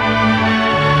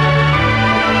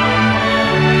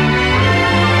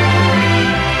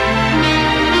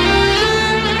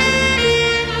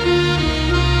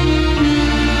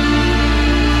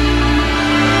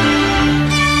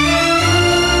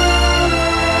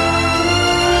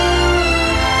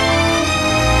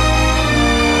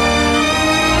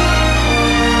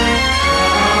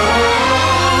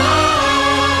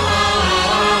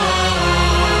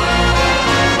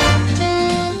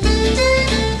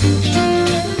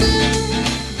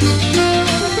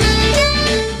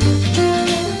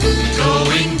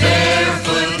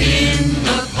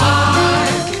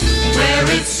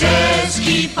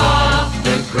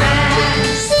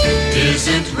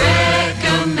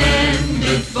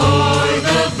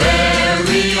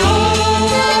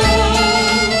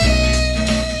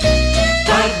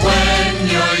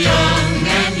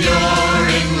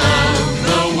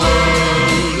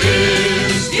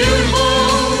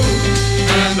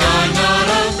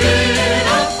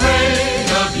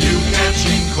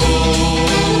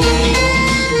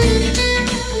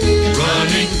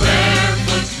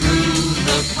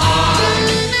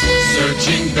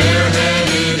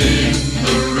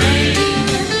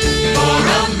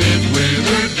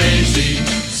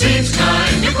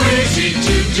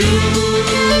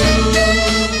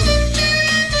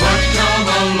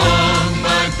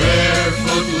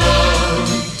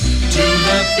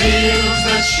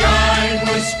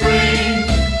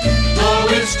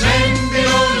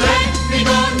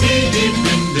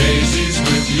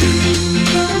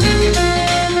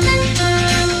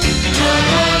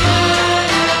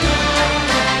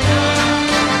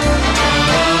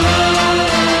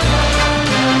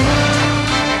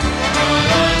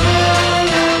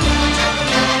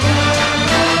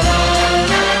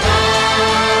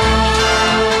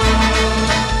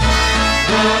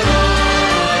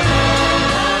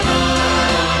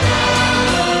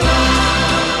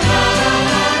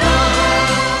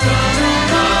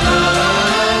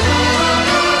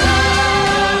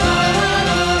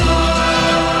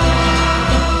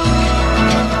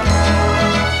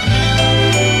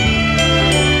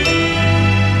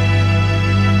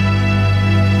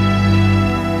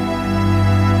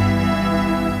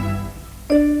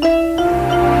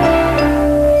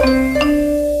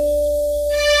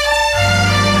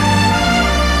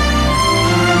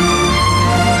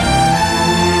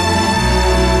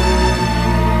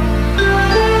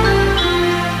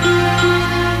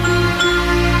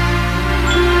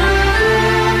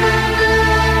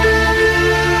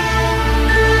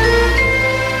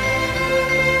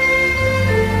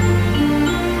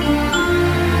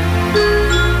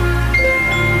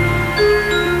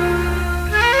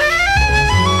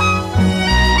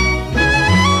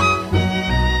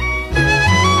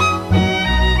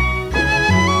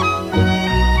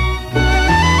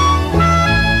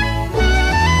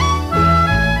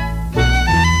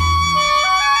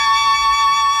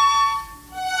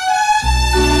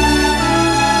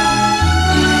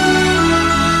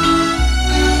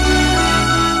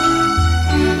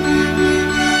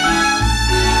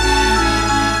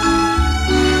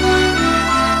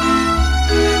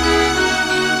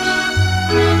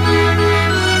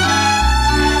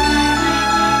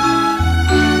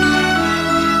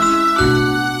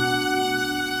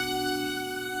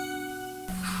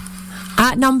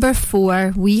 number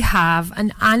 4, we have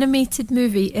an animated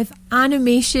movie. If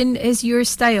animation is your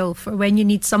style for when you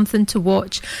need something to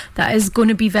watch that is going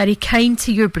to be very kind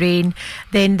to your brain,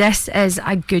 then this is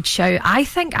a good shout. I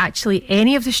think actually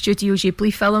any of the Studio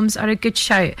Ghibli films are a good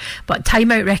shout, but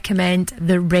Time Out recommend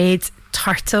The Red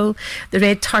Turtle. The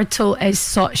Red Turtle is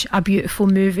such a beautiful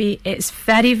movie. It's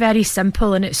very, very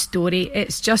simple in its story.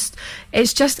 It's just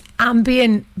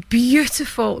ambient,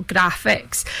 beautiful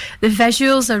graphics. The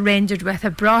visuals are rendered with a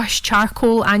brush,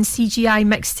 charcoal and CGI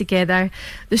mixed together.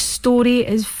 The story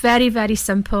is very, very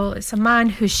simple. It's a man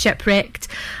who's shipwrecked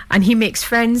and he makes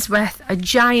friends with a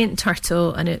giant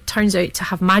turtle, and it turns out to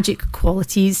have magic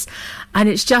qualities, and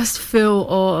it's just full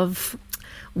of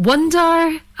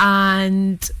wonder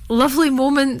and lovely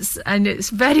moments, and it's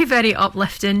very, very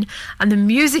uplifting, and the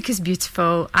music is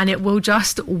beautiful, and it will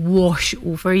just wash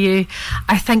over you.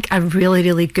 I think a really,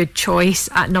 really good choice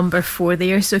at number 4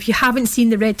 there. So if you haven't seen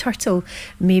The Red Turtle,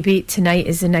 maybe tonight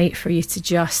is the night for you to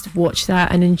just watch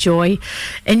that and enjoy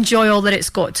all that it's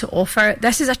got to offer.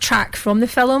 This is a track from the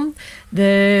film.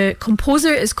 The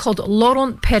composer is called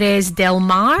Laurent Perez Del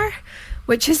Mar,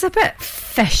 which is a bit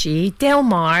fishy. Del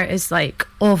Mar is like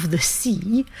of the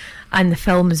sea, and the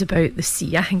film is about the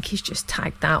sea. I think he's just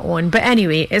tagged that on. But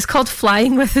anyway, it's called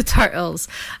Flying with the Turtles,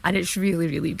 and it's really,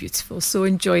 really beautiful. So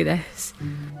enjoy this.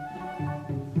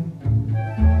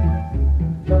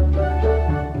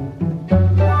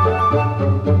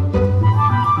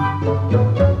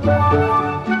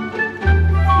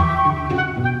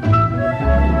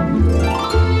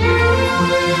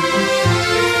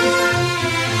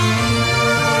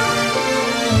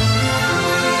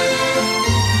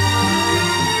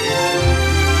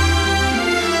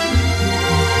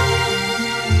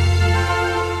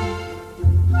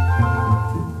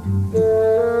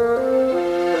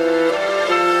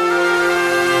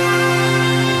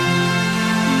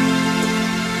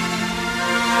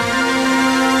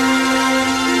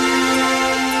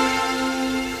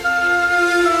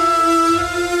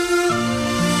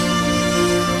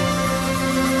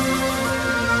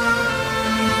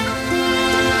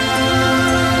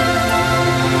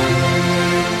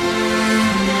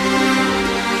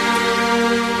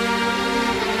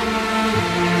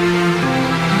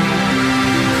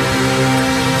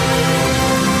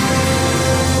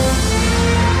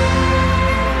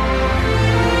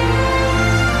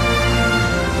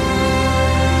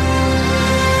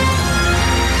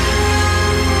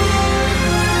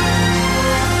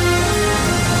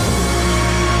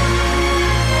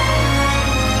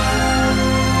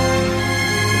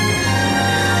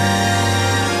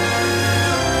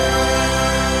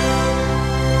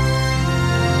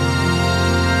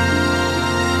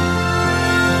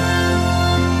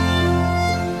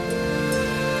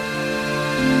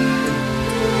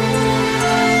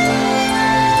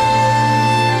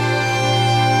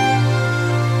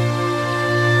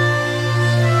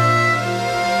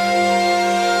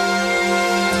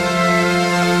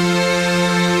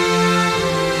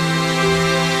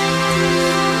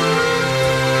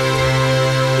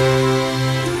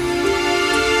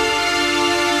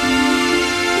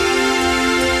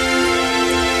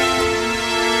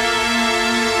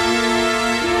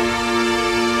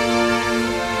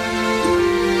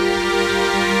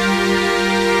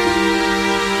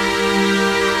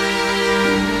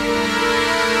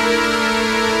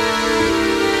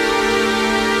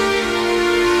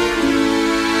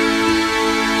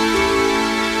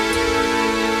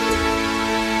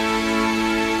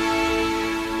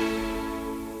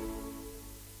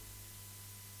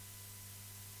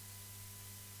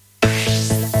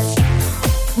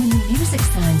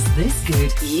 this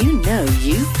good, you know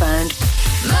you found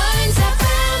Mearns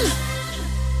FM.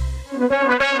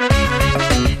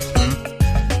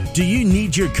 Do you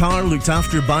need your car looked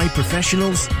after by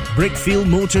professionals? Brickfield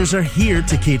Motors are here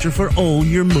to cater for all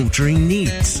your motoring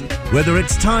needs. Whether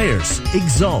it's tyres,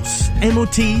 exhausts,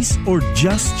 MOTs or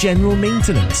just general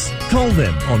maintenance, call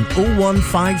them on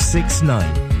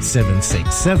 01569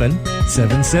 767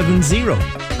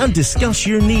 770 and discuss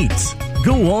your needs.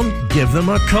 Go on, give them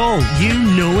a call. You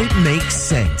know it makes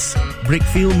sense.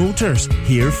 Brickfield Motors,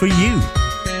 here for you.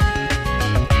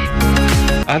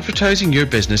 Advertising your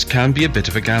business can be a bit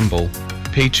of a gamble.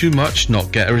 Pay too much,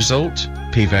 not get a result.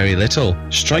 Pay very little,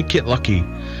 strike it lucky.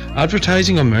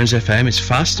 Advertising on Mearns FM is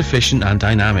fast, efficient and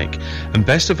dynamic, and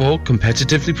best of all,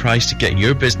 competitively priced to get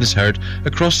your business heard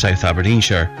across South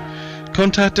Aberdeenshire.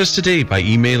 Contact us today by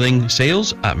emailing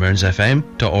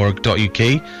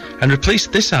sales@mearnsfm.org.uk and replace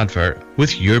this advert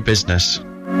with your business.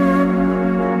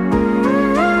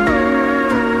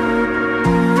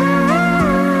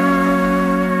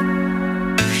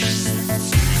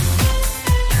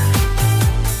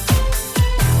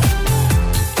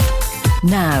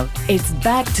 Now, it's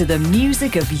back to the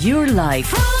music of your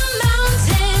life.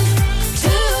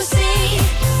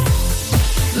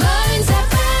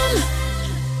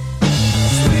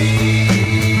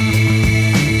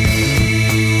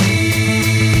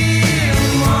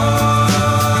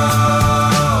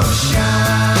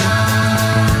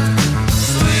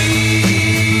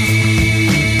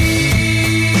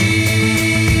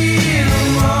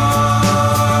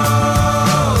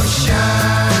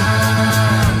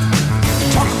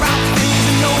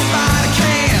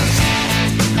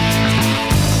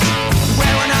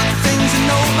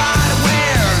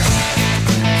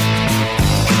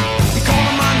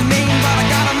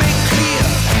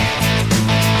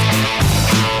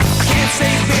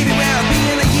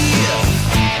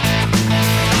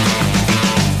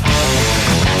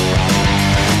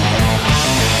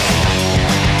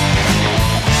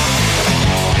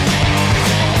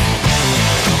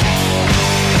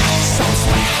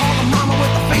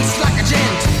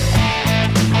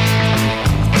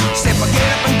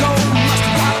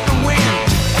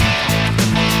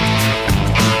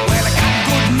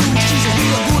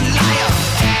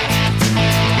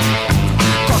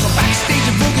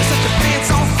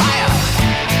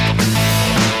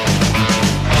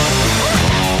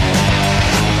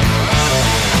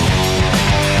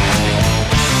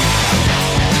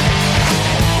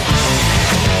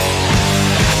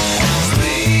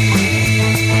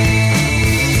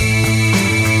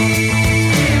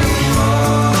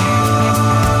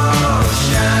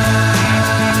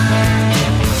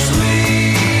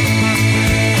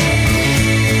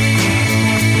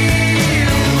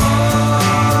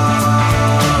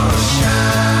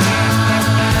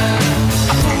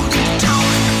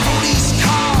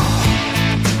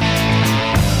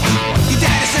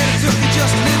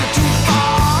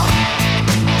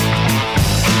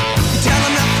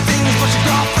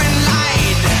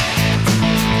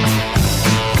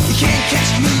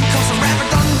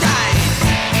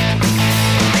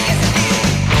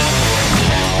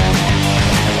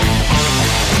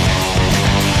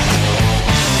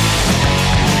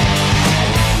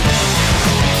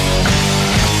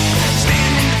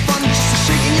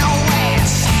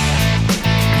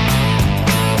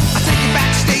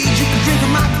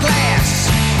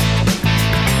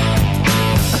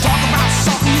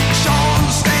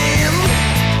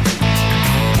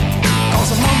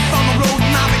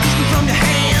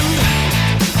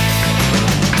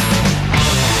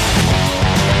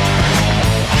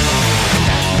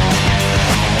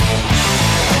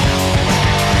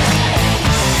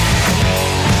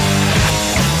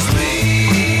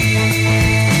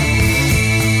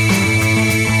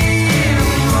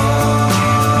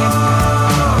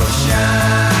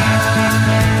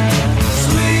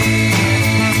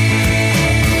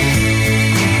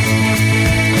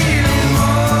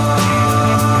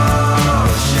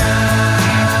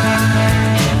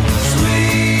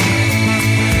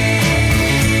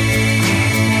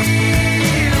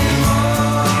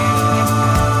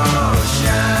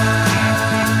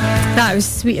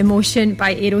 Sweet Emotion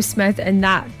by Aerosmith, and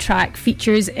that track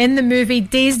features in the movie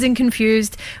Dazed and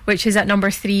Confused, which is at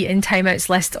number 3 in Time Out's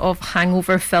list of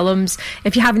hangover films.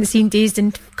 If you haven't seen Dazed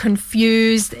and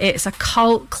Confused, it's a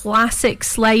cult classic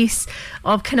slice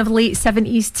of kind of late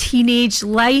 70s teenage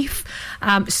life.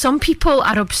 Some people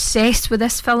are obsessed with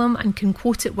this film and can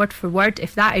quote it word for word.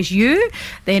 If that is you,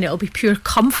 then it'll be pure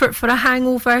comfort for a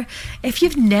hangover. If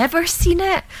you've never seen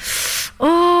it,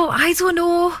 I don't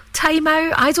know, Time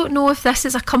Out, I don't know if this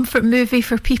is a comfort movie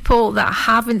for people that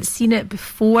haven't seen it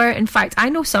before. In fact, I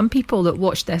know some people that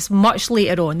watched this much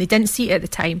later on. They didn't see it at the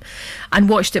time and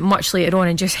watched it much later on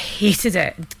and just hated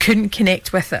it, couldn't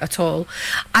connect with it at all.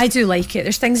 I do like it.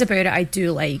 There's things about it I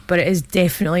do like, but it is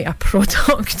definitely a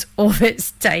product of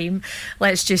its time.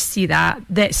 Let's just say that.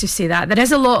 There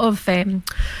is a lot of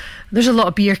there's a lot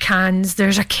of beer cans,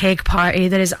 there's a keg party,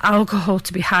 there is alcohol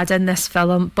to be had in this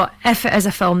film, but if it is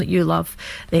a film that you love,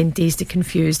 then Dazed and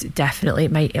Confused definitely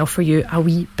might offer you a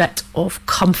wee bit of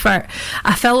comfort.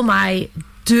 A film I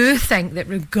do think that,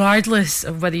 regardless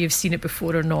of whether you've seen it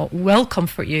before or not, will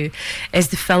comfort you is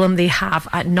the film they have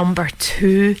at number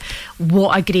 2.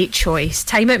 What a great choice.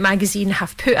 Time Out magazine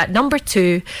have put at number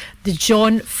 2 the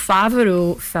Jon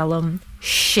Favreau film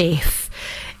Chef.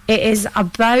 It is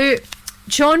about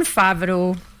Jon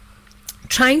Favreau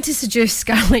trying to seduce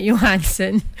Scarlett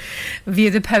Johansson via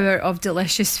the power of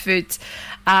delicious food.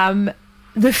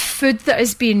 The food that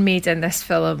is being made in this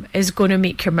film is going to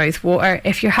make your mouth water.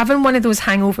 If you're having one of those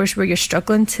hangovers where you're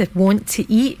struggling to want to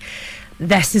eat,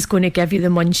 this is going to give you the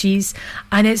munchies.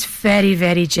 And it's very,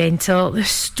 very gentle. The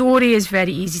story is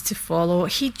very easy to follow.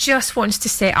 He just wants to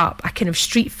set up a kind of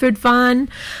street food van.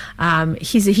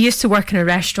 He used to work in a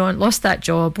restaurant, lost that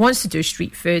job, wants to do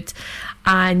street food,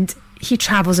 and he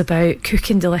travels about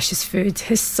cooking delicious food.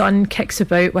 His son kicks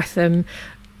about with him.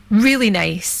 Really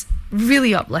nice,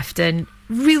 really uplifting,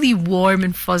 really warm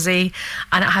and fuzzy,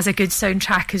 and it has a good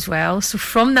soundtrack as well. So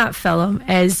from that film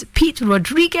is Pete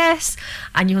Rodriguez,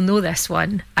 and you'll know this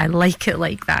one, I Like It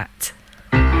Like That.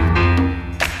 Oh,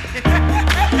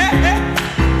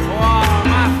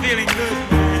 am I feeling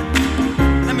good,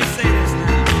 man? Let me say this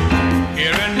now.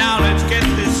 Here and now, let's get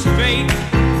this straight.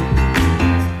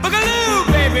 Boogaloo,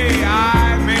 baby,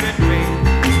 I made it great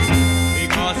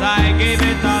because I gave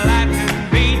it the Latin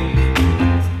beat.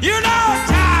 You know,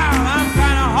 child, I'm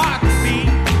kind of hard to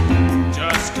beat.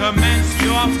 Just commence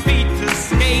your feet to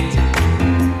skate.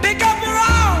 Pick up your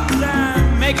arms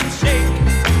and make them shake.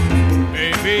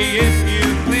 Baby, if you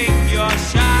think you're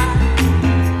shy,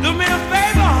 do me a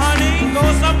favor, honey, go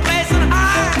someplace and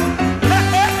hide.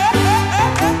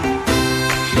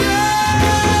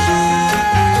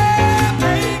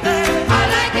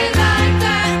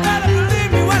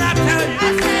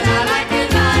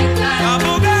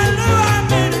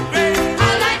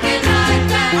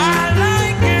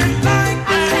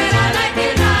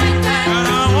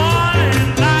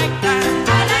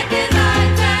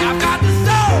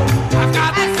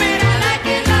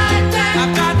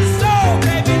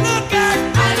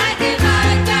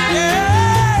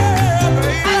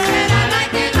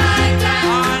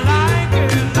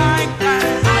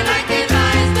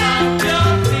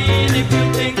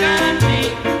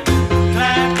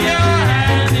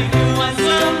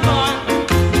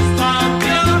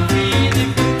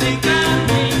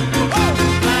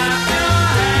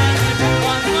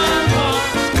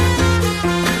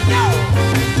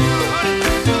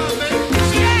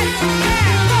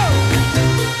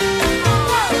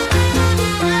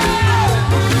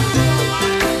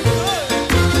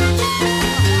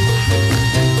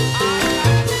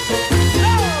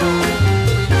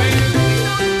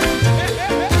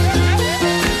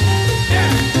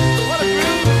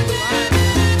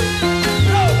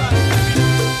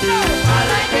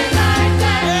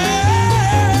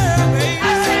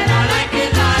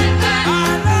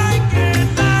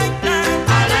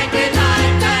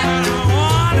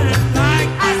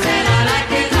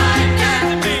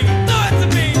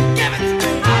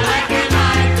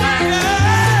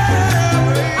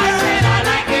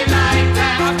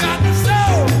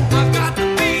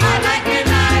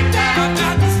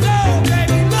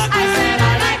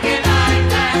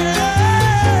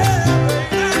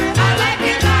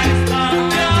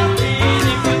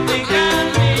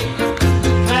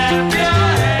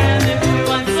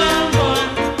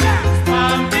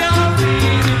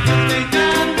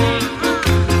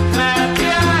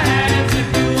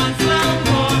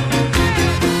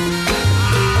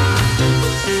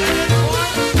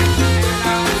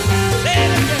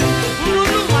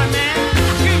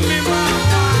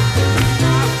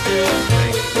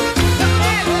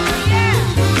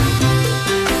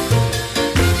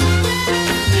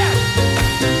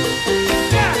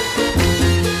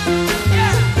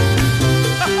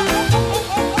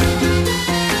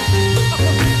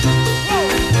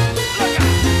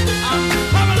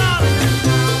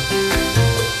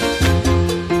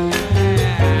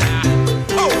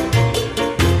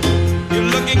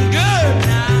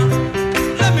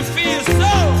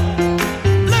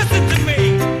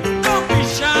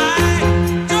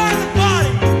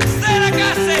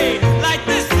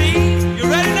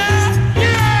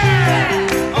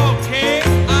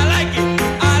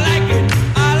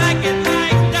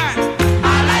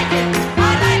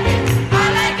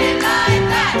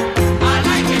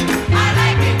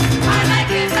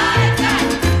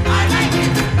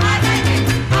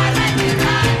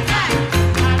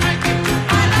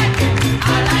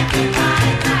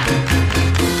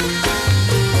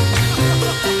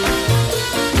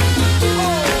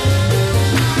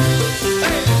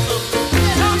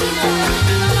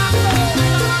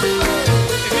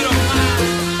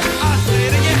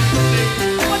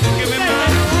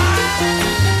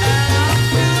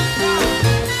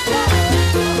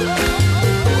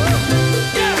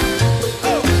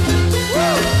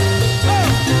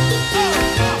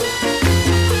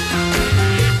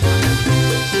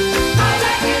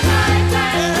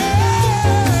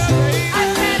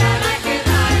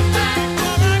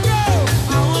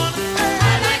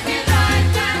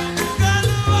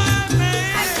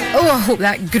 hope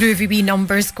that groovy wee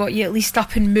number's got you at least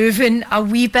up and moving a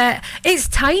wee bit. It's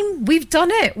time. We've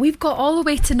done it. We've got all the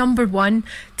way to number 1.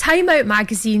 Time Out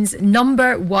Magazine's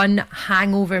number 1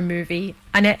 hangover movie.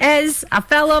 And it is a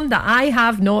film that I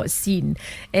have not seen.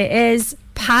 It is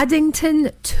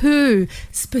Paddington 2,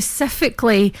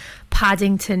 specifically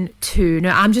Paddington 2.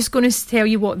 Now, I'm just going to tell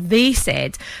you what they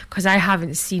said, because I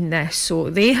haven't seen this. So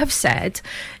they have said,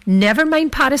 never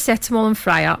mind paracetamol and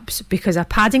fry-ups, because a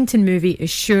Paddington movie is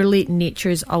surely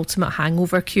nature's ultimate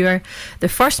hangover cure. The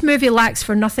first movie lacks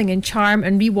for nothing in charm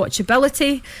and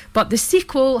rewatchability, but the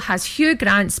sequel has Hugh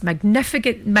Grant's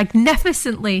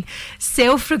magnificently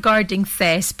self-regarding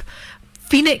thesp,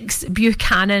 Phoenix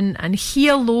Buchanan, and he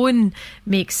alone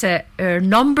makes it our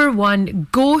number 1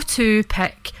 go-to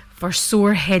pick for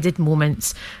sore-headed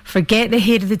moments. Forget the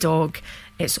hair of the dog.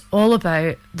 It's all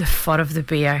about the fur of the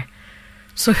bear.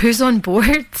 So who's on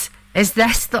board? Is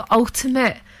this the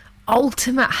ultimate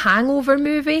hangover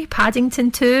movie,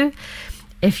 Paddington 2?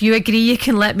 If you agree, you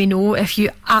can let me know. If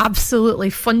you absolutely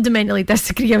fundamentally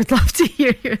disagree, I would love to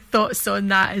hear your thoughts on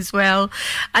that as well.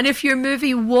 And if your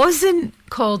movie wasn't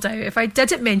called out, if I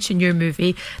didn't mention your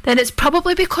movie, then it's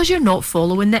probably because you're not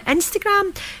following the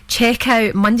Instagram. Check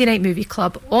out Monday Night Movie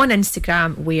Club on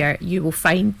Instagram, where you will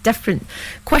find different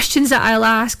questions that I'll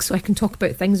ask, so I can talk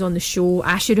about things on the show,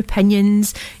 ask your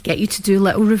opinions, get you to do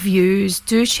little reviews.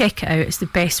 Do check it out. It's the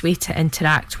best way to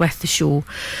interact with the show.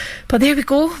 But there we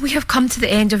go. We have come to the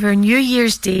end of our New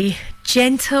Year's Day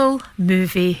Gentle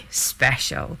Movie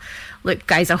Special. Look,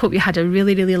 guys, I hope you had a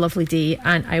really, really lovely day,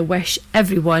 and I wish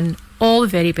everyone all the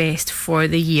very best for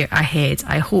the year ahead.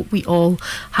 I hope we all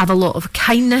have a lot of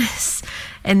kindness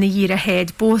in the year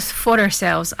ahead, both for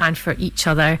ourselves and for each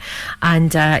other.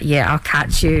 And I'll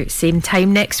catch you same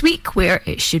time next week, where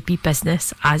it should be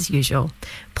business as usual.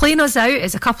 Playing us out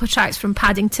is a couple of tracks from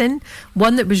Paddington,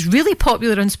 one that was really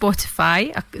popular on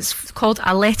Spotify. It's called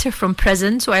A Letter from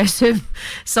Prison, so I assume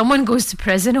someone goes to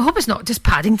prison. I hope it's not just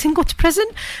Paddington go to prison.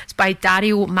 It's by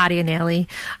Dario Marianelli.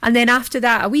 And then after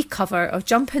that, a wee cover of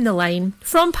Jump in the Line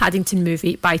from Paddington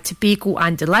movie by Tobago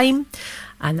and the Lime.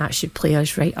 And that should play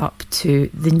us right up to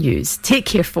the news. Take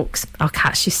care, folks. I'll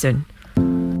catch you soon.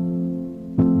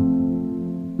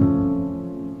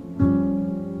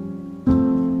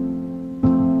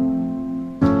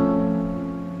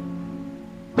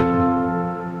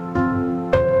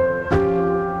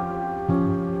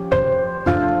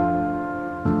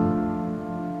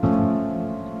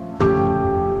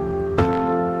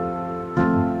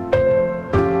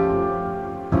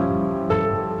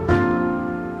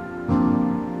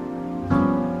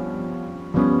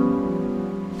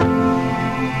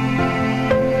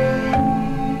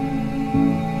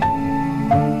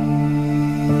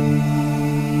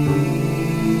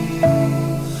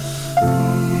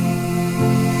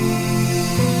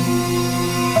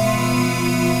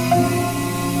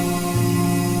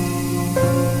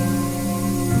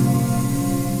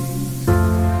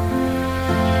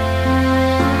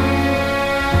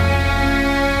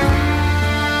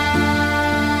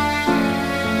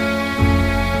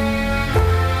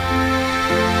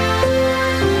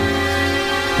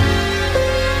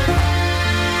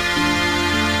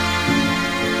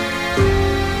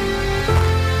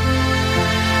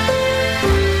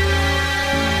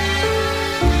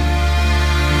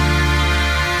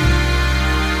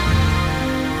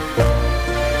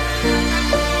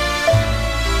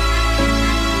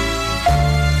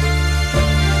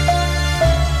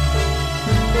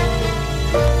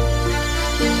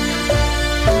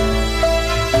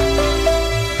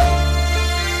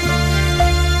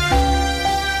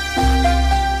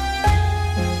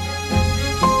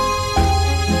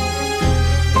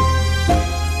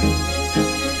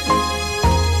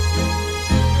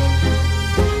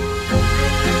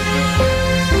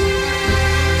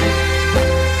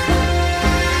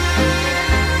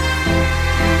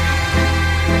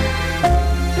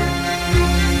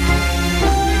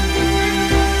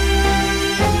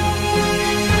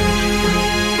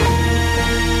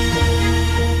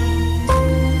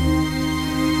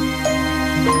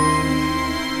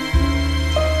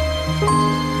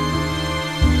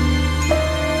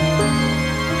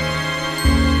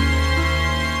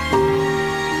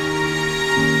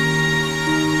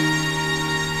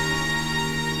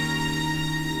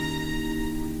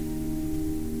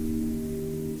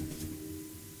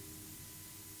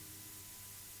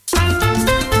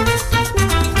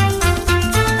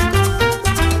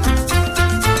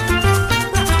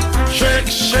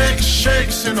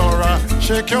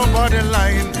 Shake your body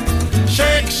line.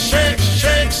 Shake, shake,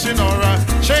 shake, Sinora.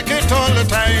 Shake it all the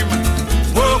time.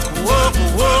 Work, work,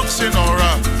 work,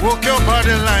 Sinora. Work your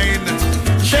body line.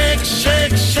 Shake,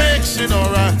 shake, shake,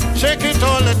 Sinora, shake it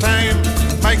all the time.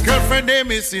 My girlfriend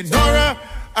name is Sinora.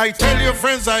 I tell your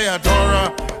friends I adore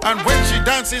her. And when she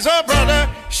dances her brother,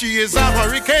 she is a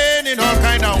hurricane in all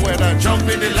kind of weather. Jump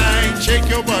in the line, shake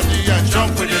your body and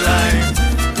jump with the line.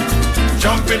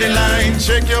 Jump in the line,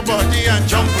 shake your body and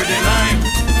jump with the line.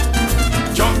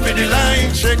 Jump in the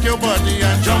line, shake your body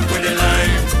and jump with the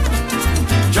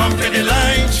line. Jump in the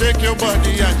line, shake your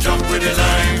body and jump with the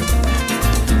line.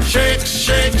 Shake,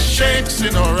 shake, shake,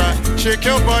 Sinora, shake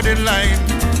your body line.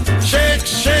 Shake,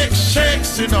 shake, shake,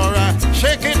 Sinora,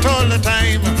 shake it all the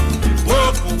time.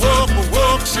 Walk, walk,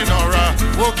 walk, Sinora,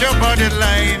 walk your body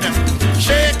line.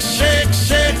 Shake, shake,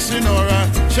 shake, Sinora,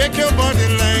 shake your body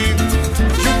line.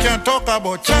 You can talk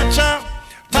about cha-cha,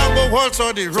 tango, waltz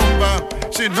or the rumba.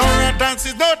 Sinora dance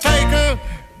is no tiger.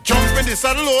 Jump in the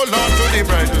saddle, hold on to the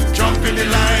bridle. Jump in the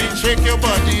line, shake your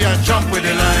body and jump with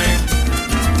the line.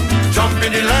 Jump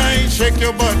in the line, shake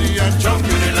your body and jump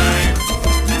with the line.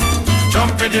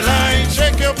 Jump in the line,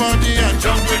 shake your body and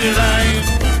jump with the line.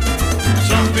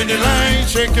 Jump in the line,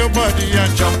 shake your body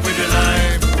and jump with the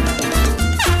line.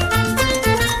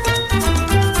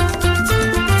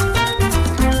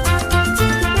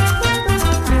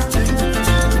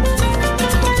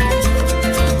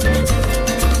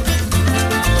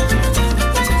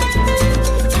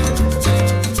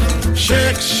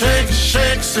 Shake, shake,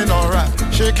 shake, Sinora,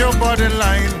 shake your body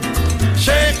line.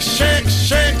 Shake, shake,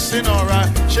 shake, Sinora,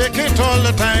 shake it all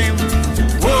the time.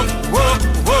 Walk, walk,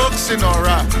 walk,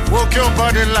 Sinora, walk your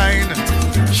body line.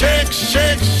 Shake,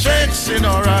 shake, shake,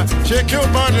 Sinora, shake your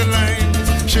body line.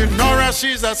 Sinora,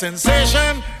 she's a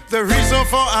sensation, the reason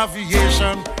for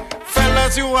aviation.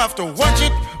 Fellas, you have to watch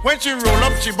it. When she roll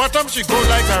up, she bottom, she go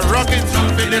like a rocket.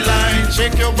 Jump in the line,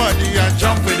 shake your body and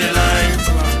jump in the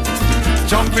line.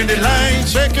 Jump in the line,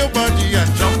 shake your body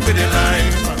and jump in the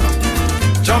line.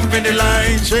 Jump in the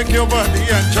line, shake your body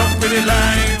and jump in the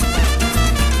line.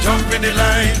 Jump in the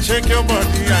line, shake your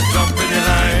body and jump in the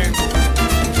line.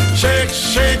 Shake,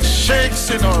 shake, shake,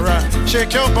 Sinora,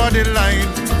 shake your body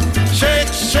line. Shake,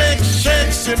 shake,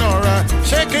 shake, Sinora,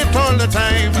 shake it all the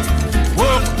time.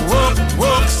 Walk, walk,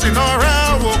 walk,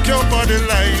 Sinora, walk your body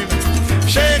line.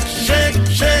 Shake, shake,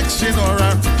 shake,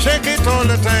 Sinora, shake it all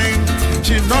the time.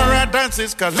 Sinora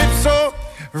dances calypso,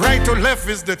 right to left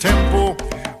is the tempo.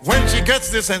 When she gets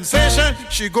the sensation,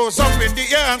 she goes up in the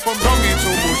air and come down into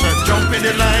motion. Jump in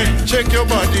the line, shake your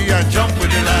body and jump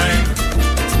with the line.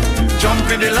 Jump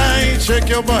in the line, shake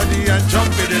your body and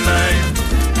jump in the line.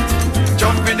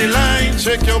 Jump in the line,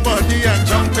 shake your body and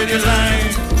jump in the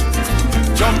line.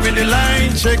 Jump in the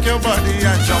line, shake your body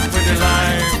and jump in the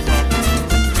line.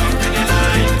 Jump in the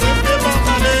line, shake your body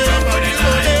and jump in the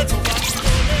line.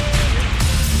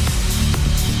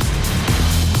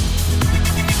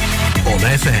 On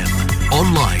FM,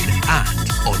 online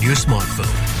and on your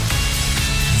smartphone.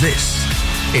 This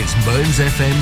is Mearns FM